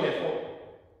ofo me fo.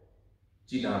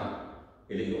 Tina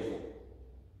ele yofo.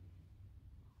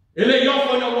 Ele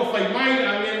yofo na wo fai mai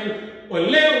a ngenu o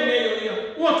leo neo ia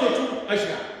o te tu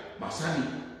aisha masani.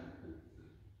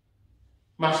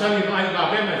 Masani vai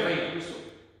ba be mai fai Kristo.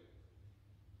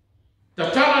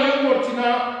 Tatala leo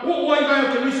mortina o wai vai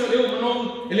o Kristo leo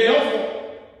manon ele yofo.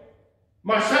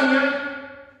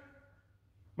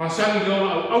 Masani leo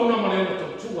au na maleo to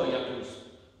tua ya Kristo.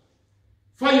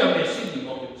 Fai a mesini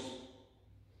mo Kristo.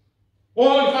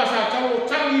 Oi fasa tau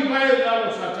tangi vai la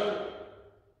lo sa tau.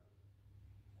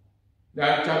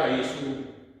 Da tala Yesu.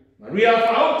 Maria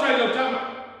fauta lo tama.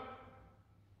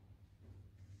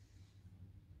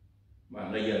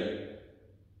 Ma ia.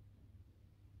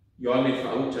 Yohane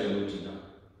fauta lo tina.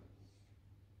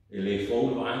 Ele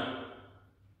fou vai.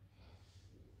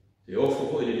 Te ofo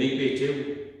ko ele nei pe teu.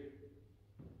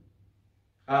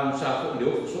 Am sa ko le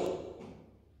ofo so.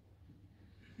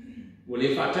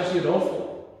 Vole fatasi ofo.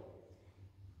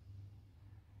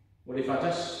 Boleh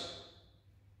fatas.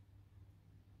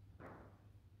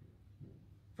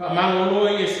 Fa mangolo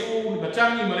Yesu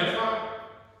bacangi marefa.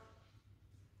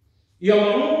 Ia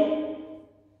malu.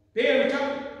 Pe macam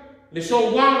le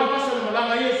so wang le pasal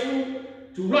malanga Yesu.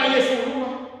 Tura Yesu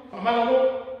rumah. Fa mangolo.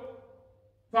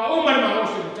 Fa umar malu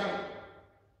se bacangi.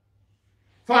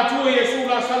 Fa tu Yesu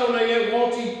la salo na ye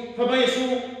woti. Fa ba Yesu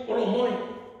olo moi.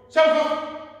 Sao fa?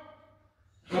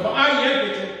 Ba ai ye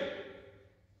betul.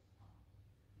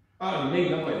 Ah, nei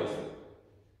na mai ofo.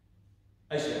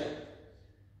 Aisha.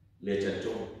 Le tato.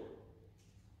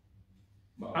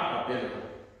 Ma a pena.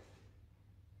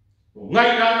 O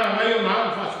ngai na mai o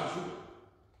na fa su.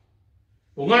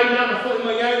 O ngai na foi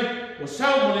mai ai, o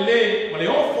sao mo le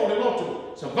ofo le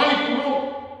loto. Sa vali kuno,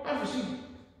 a fisi.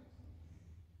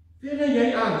 Pena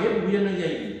ai a nge bia na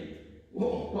ai.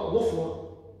 O ofo.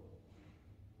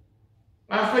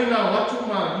 A fai na watu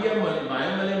ma dia ma le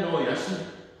mai ma le no yasi.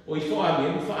 O i fo a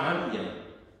me fa ani ya.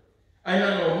 Ai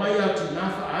na no mai atu na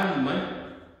fa ani mai.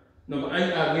 No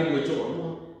ai a me mo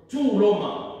to. Tu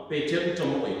Roma Peter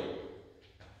Tomoy.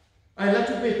 I like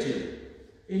to Peter.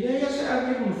 Ele se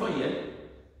alguém não faz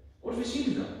or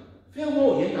visita. Fe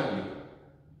mo ye kami.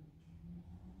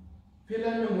 Fe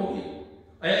la no mo ye.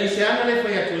 Ai se ana le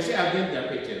fai atu se alguém da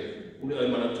Peter. Ule ai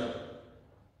manata.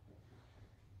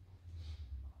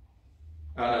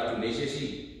 Ala tu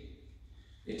necesi.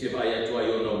 E te vai atu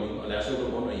ai ono mi, ala so do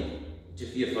mono ye. Te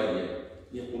fia fai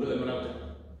ye ule ai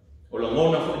manata. O la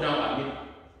mona fo na ami.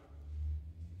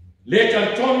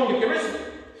 Later Tom de Keresu.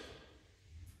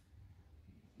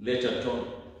 Later Tom.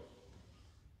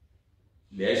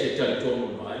 Le se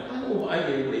TALITONU vai. Ano ai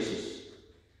de places.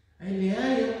 Ai le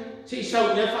ai se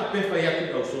sau le fa pe fa ya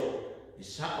ki au so. E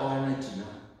sa o ana tina.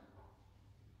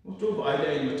 O to ba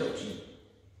ai le matauti.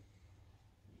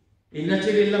 Ina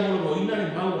te le la mo ina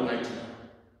le mau na tina.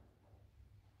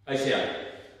 Ai se a.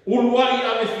 Ulwai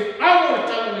ave fe au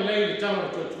Talalelei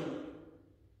tamu to.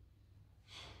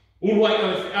 Ulwai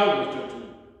ave fe au to.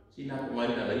 Sina ko mai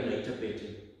na lai na itapete.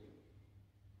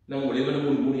 Na mo le na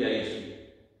mo ya Yesu.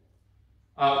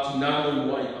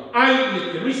 Tinano wai ai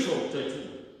le periso tu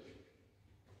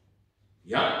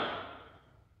ya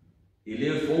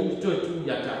ile fo tu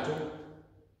ya tato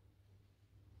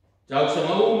tau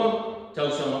sama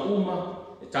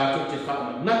uma e tato te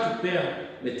fa na tu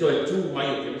pea le tu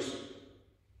mai o periso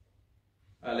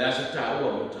ale asa ta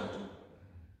o mo tato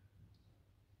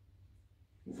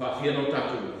u fa fia no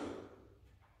tato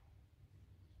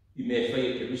I me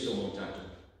fai periso mo tato.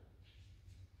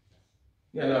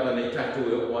 Ia lava nei tātou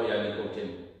e oa ia ni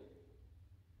kotemo.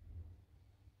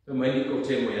 E mai ni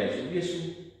kotemo ia Yesu. Yesu.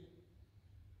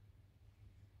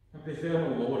 A pe whea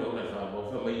mo mohore o na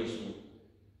whābau. Wha mai Yesu.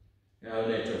 E au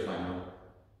nei toi whanau.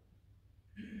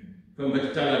 Wha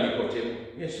mai tala ni kotemo.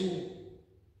 Yesu.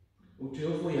 O te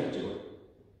ofo ia te oa.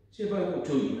 Se vai o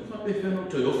tui. Wha pe whea no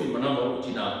toi ofi manama o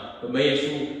tina. Wha mai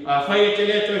Yesu. A whai e te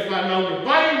lea toi whanau. Ne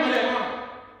vai male ma.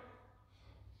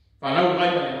 Whanau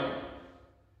vai male ma.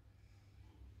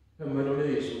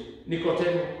 Menole Yesu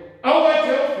Nicotemo au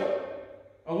te ofo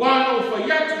a wana o fa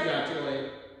yatu ya te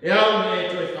oe e au ne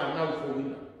to e fa na fo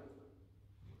wina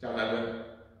tala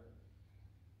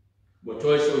bo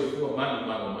to so fu manu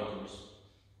mai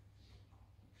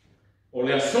o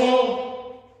le so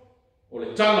o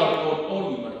le tala o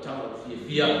ni ma tala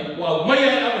fia wa mai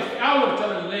au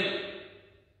tala lei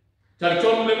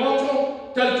TALITONU le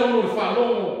moto TALITONU le fa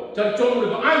longo TALITONU le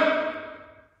VAAI.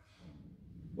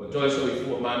 Toi so I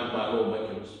fu manu malo mai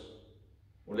Yesu.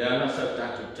 O le ana sa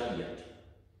tatu tali atu.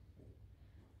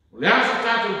 O le ana sa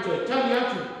tatu tali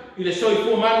atu I le so I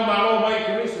fu manu malo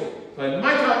mai Yesu. Fa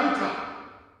mai ta vita.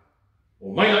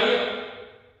 O mai la ia.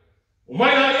 O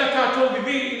mai la ia tatu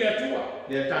vivi I le atua.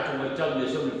 Le tatu mai tau le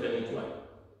so le fene tua.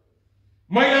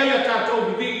 Mai la ia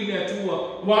tatu vivi I le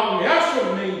atua. Wa o le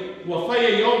aso nei wa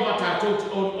fai I o tatu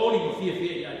o ni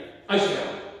fie ai.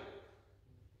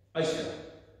 Aisia.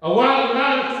 Awal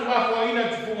nana tuwa kwa ina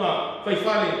tufunga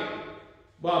faifale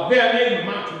ba bea nei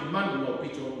matu manu wa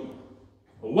pito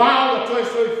awal wa toi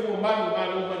soi fu manu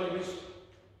manu manu bis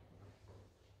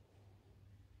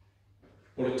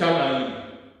o le tala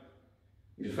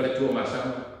I fale tua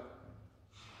masama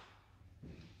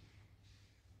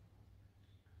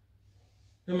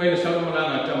e mai na salama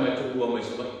lana tama e tukua mai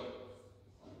sabai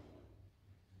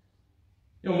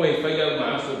yo mai faiga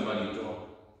ma aso mani to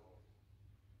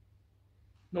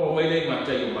no mai nei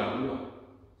matai o manua.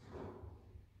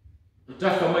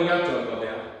 Tafa mai ato a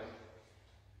babea.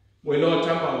 Mo no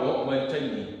tama wo mai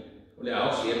tani. O le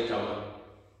ao se tawa.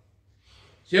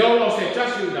 Se o se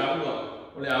tasi da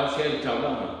ua, o le ao se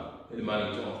tawa ele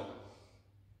manito.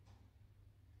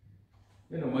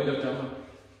 No mai no tama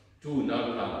tu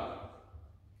na na.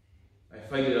 Ai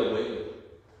fai le we.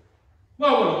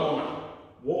 Wa wa mona.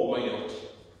 Wo mai no.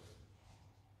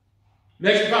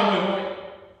 Next time mo.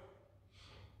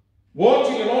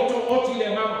 Woti le loto, oti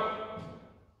le mama.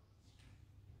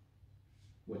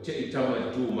 Wote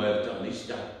itama tu mai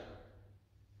talista.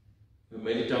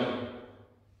 Me itama.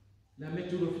 Na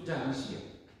meturo fitalisia.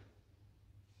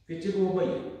 Fete go bai.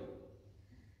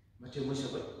 Ma te mo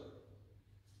sabai.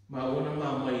 Ma ona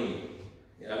mama e.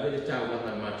 E ave ta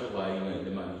wana ma to bai na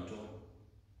le manito.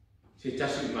 Se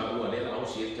tasi ma ua le au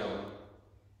se tawa.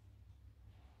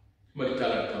 Ma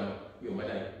tala tama yo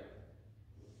mai.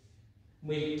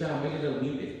 Mai ta mai la ni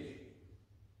be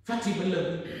fati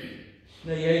bela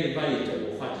na ye le vai ta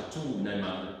o fati tu na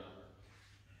ma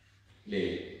le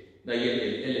na ye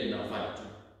ele na fati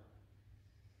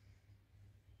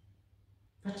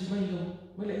fati mai no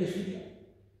mai la e fidi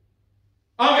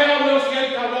ave na o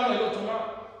se ta la lo toma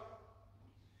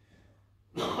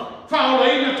fa o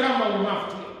ina tama o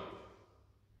mafti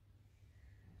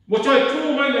mo toi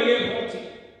tu mai la ye hoti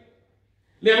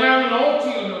Le ngā na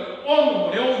oti ono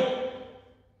le oi.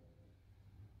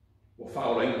 O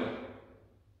whaora ina.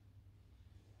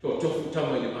 Tō tofu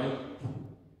tama i le mai.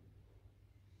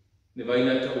 Ne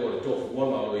vaina tau o le tofu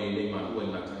wala o i le mahua i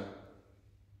ngatai.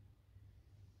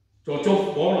 Tō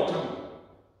tofu wala tama.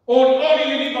 Ori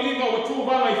le lipa o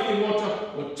tūwanga i whiwota.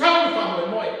 O tau whama e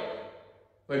moe.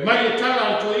 Pai mai e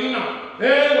tala o tō ina.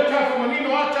 O tafa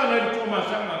manino ata na i tō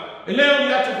masanga. E leo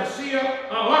ni ata fasia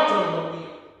a ata o mawia.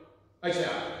 Ai se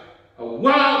a. A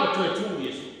wā o tō e tū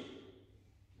Yesu.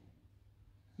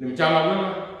 Ni mtama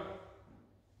wena.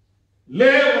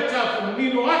 Leo o tafa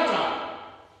manino ata.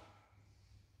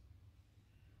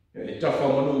 E le tafa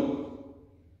manu.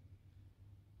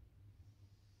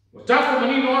 O tafa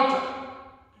manino ata.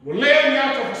 O leo ni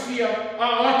ata fasia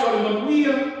a ata o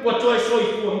mawia. O tō e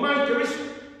soi kua mai te risi.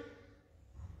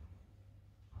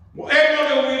 Mo e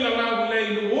mole o wila ngā wile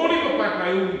inu ori wa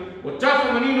pakai ui. O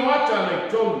tafa manino ata na i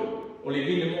tonu o le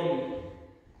vine moni.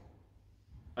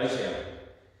 Ai se a.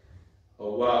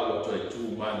 O wā o tō e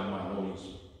tū manu manu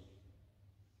Yesu.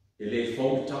 E le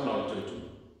fau tala o tō e tū.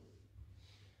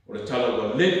 O le tala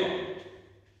wa lewa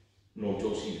no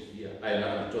tō si fia. Ai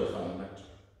na tō e whanamatu.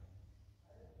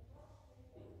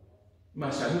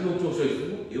 Ma sa hilo tō so i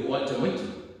fu. E o ata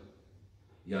maiti.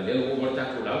 Ya leo ko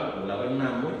mata ko la ko la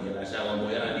na mo ya la sa mo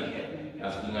ya ni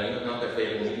as nga yo na ka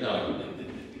fe mo ni na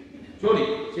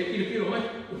sorry se ki piro mai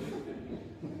ko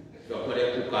ko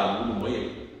re ku ka lu mo ye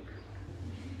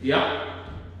ya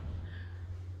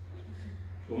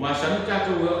o ma sa ni ka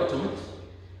to wa atomat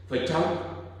Faitau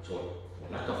so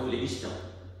la ka fo le ista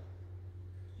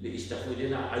fo le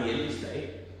la ayel ista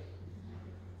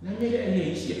na me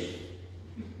le isia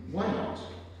why not.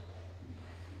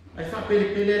 Ai fa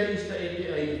pele ista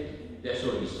e ai le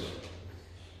so ista.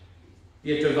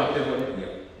 Ia te va pe vole ia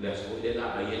le so le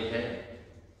la ai he.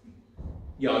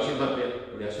 Ia se va pe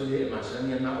le so le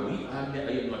masania na oi a me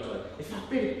ai no to. E fa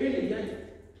pele ia.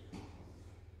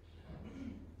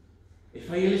 E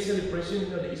fa ele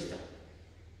celebration no ista.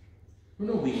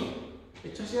 No wima. E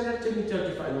tasi ara te mi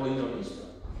te fa no ina ista.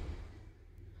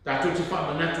 Ta tu te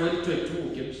fa manato e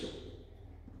tu ke so.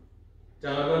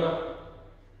 Ta rona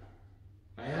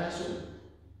Ai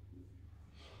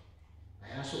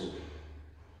aso.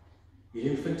 E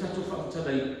infantatu fa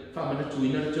mtadai fa mana tu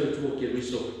ina tu ke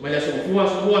riso. Mai aso hua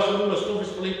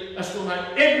stofisly aso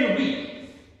na every week.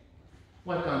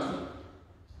 Why can't we?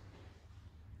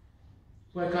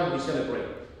 Why can't we celebrate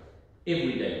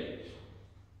every day?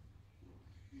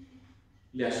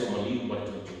 Le aso mali wa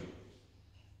tu.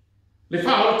 Le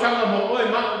fa o tanga mo oi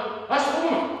ma aso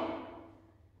uma.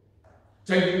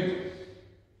 Thank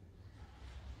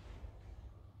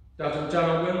Tātou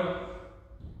tana wena,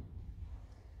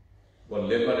 wa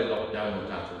lewa le lockdown o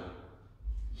tātou.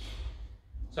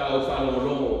 Sa o whalo o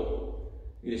longo,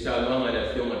 i le sa luanga le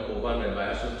whionga ko wana e mai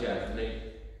aso te atu nei.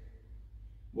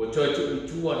 Wa toi tu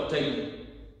tua teimu,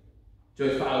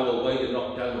 toi whalo o wai le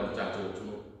lockdown o tātou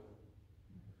tunu.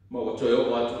 Ma wa toi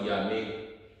o atu ia nei.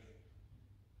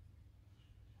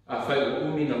 A whai o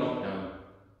umina lockdown,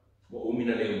 wa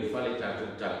umina le uwhale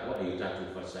tātou tātua e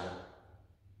tātou whasa.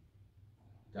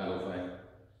 Talo fai.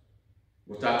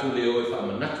 O tatu leo e wha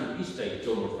manatu ista i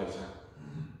tono whasa.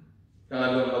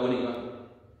 Tanga lona awani ma.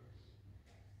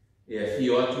 E a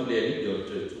fio atu le li o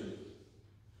tu.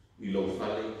 I lo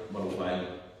fale malu fai.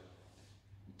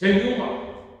 Teniuma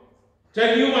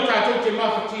tatu te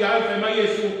mawhati ai whai mai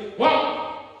Yesu. Wow!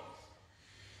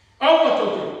 Aua tau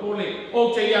te pole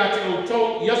o te ia te o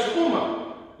tau i asuma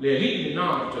le li ni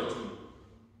nā o tu.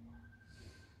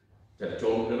 Te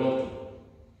tono te notu.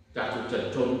 Tātou te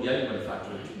tonu iai mai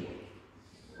whātua tua.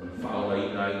 O na whaora i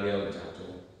nai leo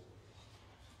tātou.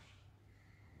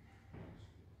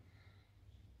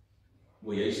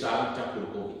 Mo iai sāri tātou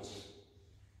COVID.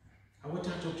 Awa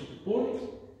tātou te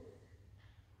kupore.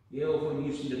 Ia o hoi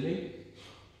New Zealand nei.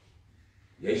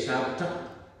 Iai sāri tātou.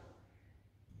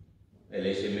 E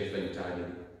lei se me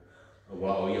whaintāni.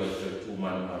 Awa o ia o te tū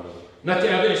manu maro. Nā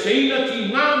te awe se ina ki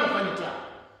ngā ma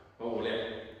whaintāni. O lea.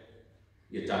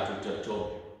 Ia tātou te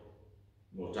tonu.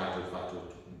 Mo tātou whātua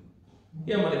tu.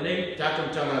 Ia mare nei,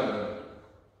 tātou tanga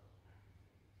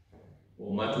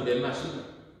o matu le masina.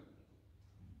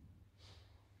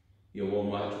 Ia o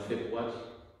matu whepuati,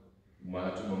 o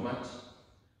matu mamati,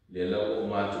 le lau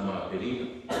o matu ma Aperila,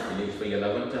 e le whaia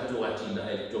lawan tātou atina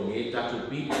e tongi e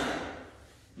tātou pīpi.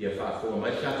 Ia whāfua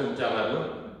mai tātou tanga rua,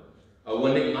 a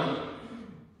wane mai.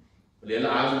 Le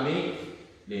la azu me,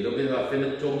 le loke wa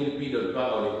whena tongi le pīpi o le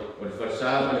pā o le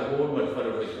wharsāma le hōru, o le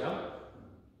wharawhekau.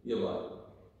 Ia wa,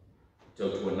 tau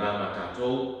tua nāma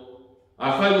tātou.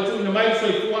 A whai o tūna mai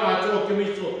soi kua a tō ke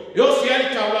miso. E o si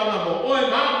ai tau langa mo oe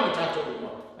māma tātou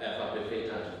uma. Ai a whape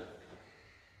whetā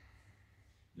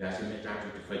Le se me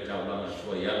tatu te faitau langa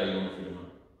sua iala i ona firma.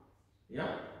 Ia.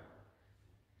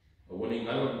 O wani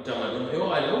ngalo tanga nuna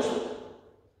eo ai lauso.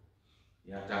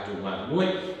 Ia tatu ma nue.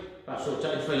 Pa so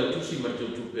tai whaila tusi ma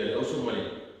tutu pere oso male.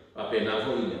 Pa pe na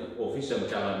fo ina. Ofisa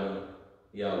mtanga nuna.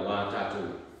 Ia wa tatu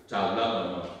tau langa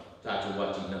ma tatu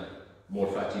watina. Mor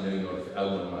fatina ino le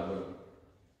au na ma nuna.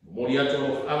 Mori atu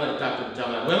o anga tatu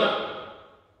mtanga nuna.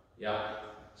 Ia.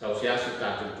 Sau se aso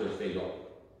tatu tu e whailo.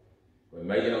 Koe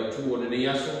mai au tu o nene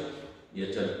aso. Ia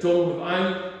tonu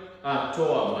ai.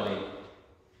 ATOA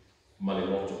male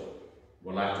loto.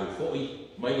 Wala tu foi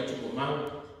mai tu mau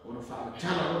ona fa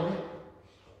tala no.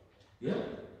 Ya,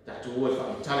 tatu o fa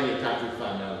tala ya tatu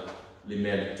fa na le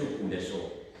mer tu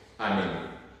kuneso. Amen.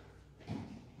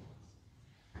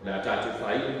 La tatu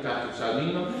fa i tatu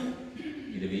Sauniga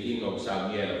i le vinga o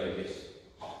Sauniga Lotu Ekalesia.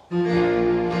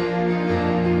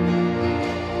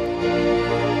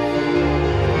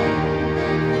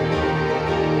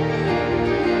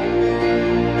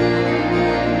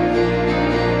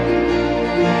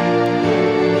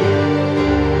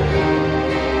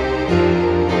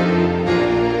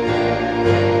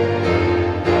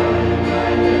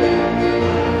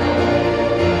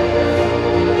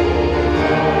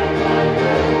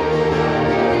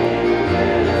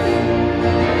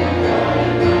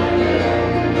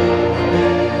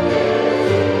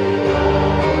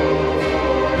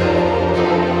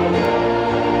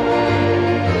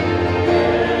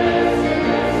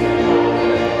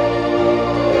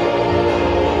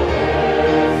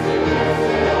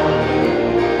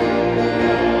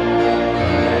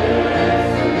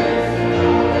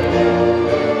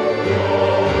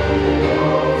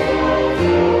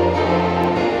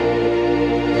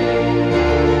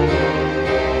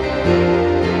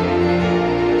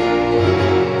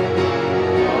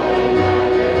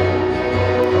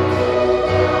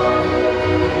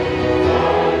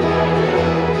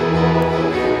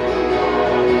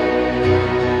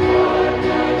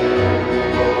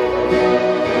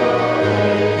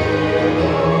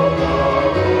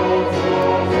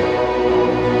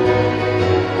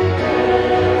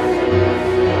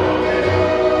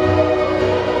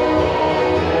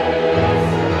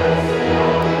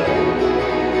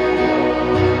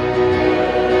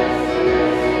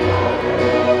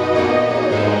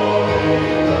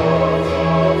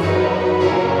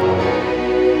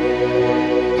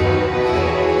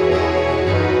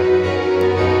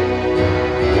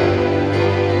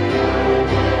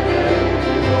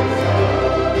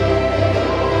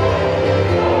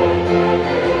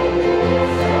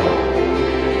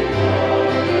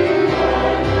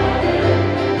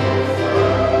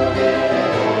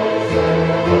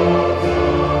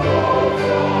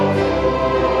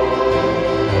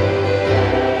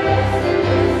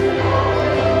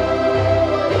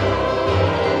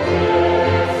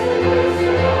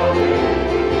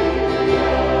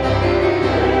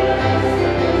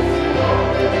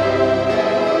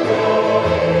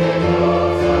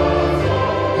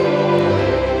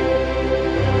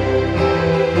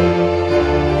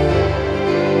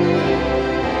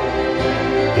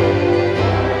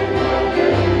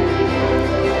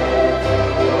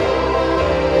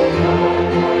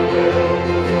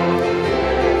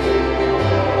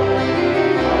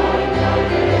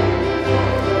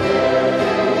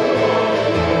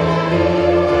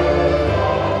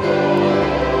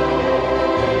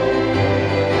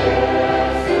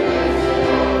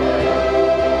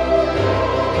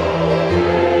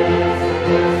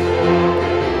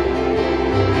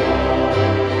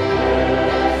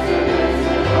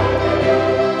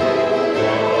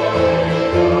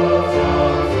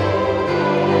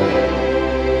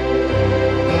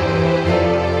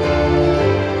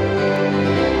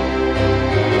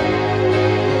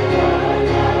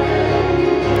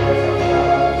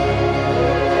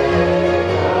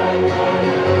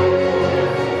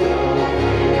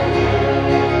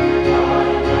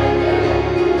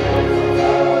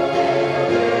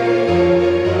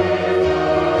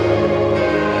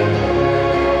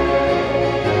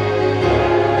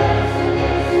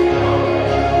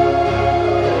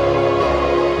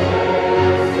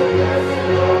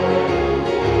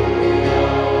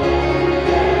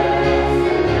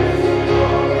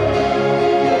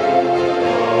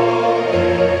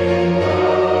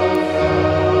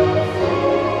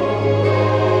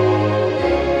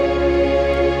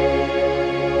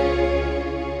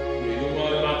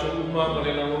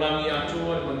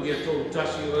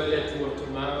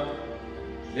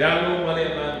 Yalo male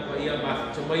ma pa ia ma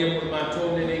te mai mo ma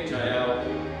tone nei tai au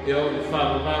e o le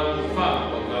fa ma fa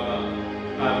pa ka ba.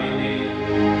 Amen.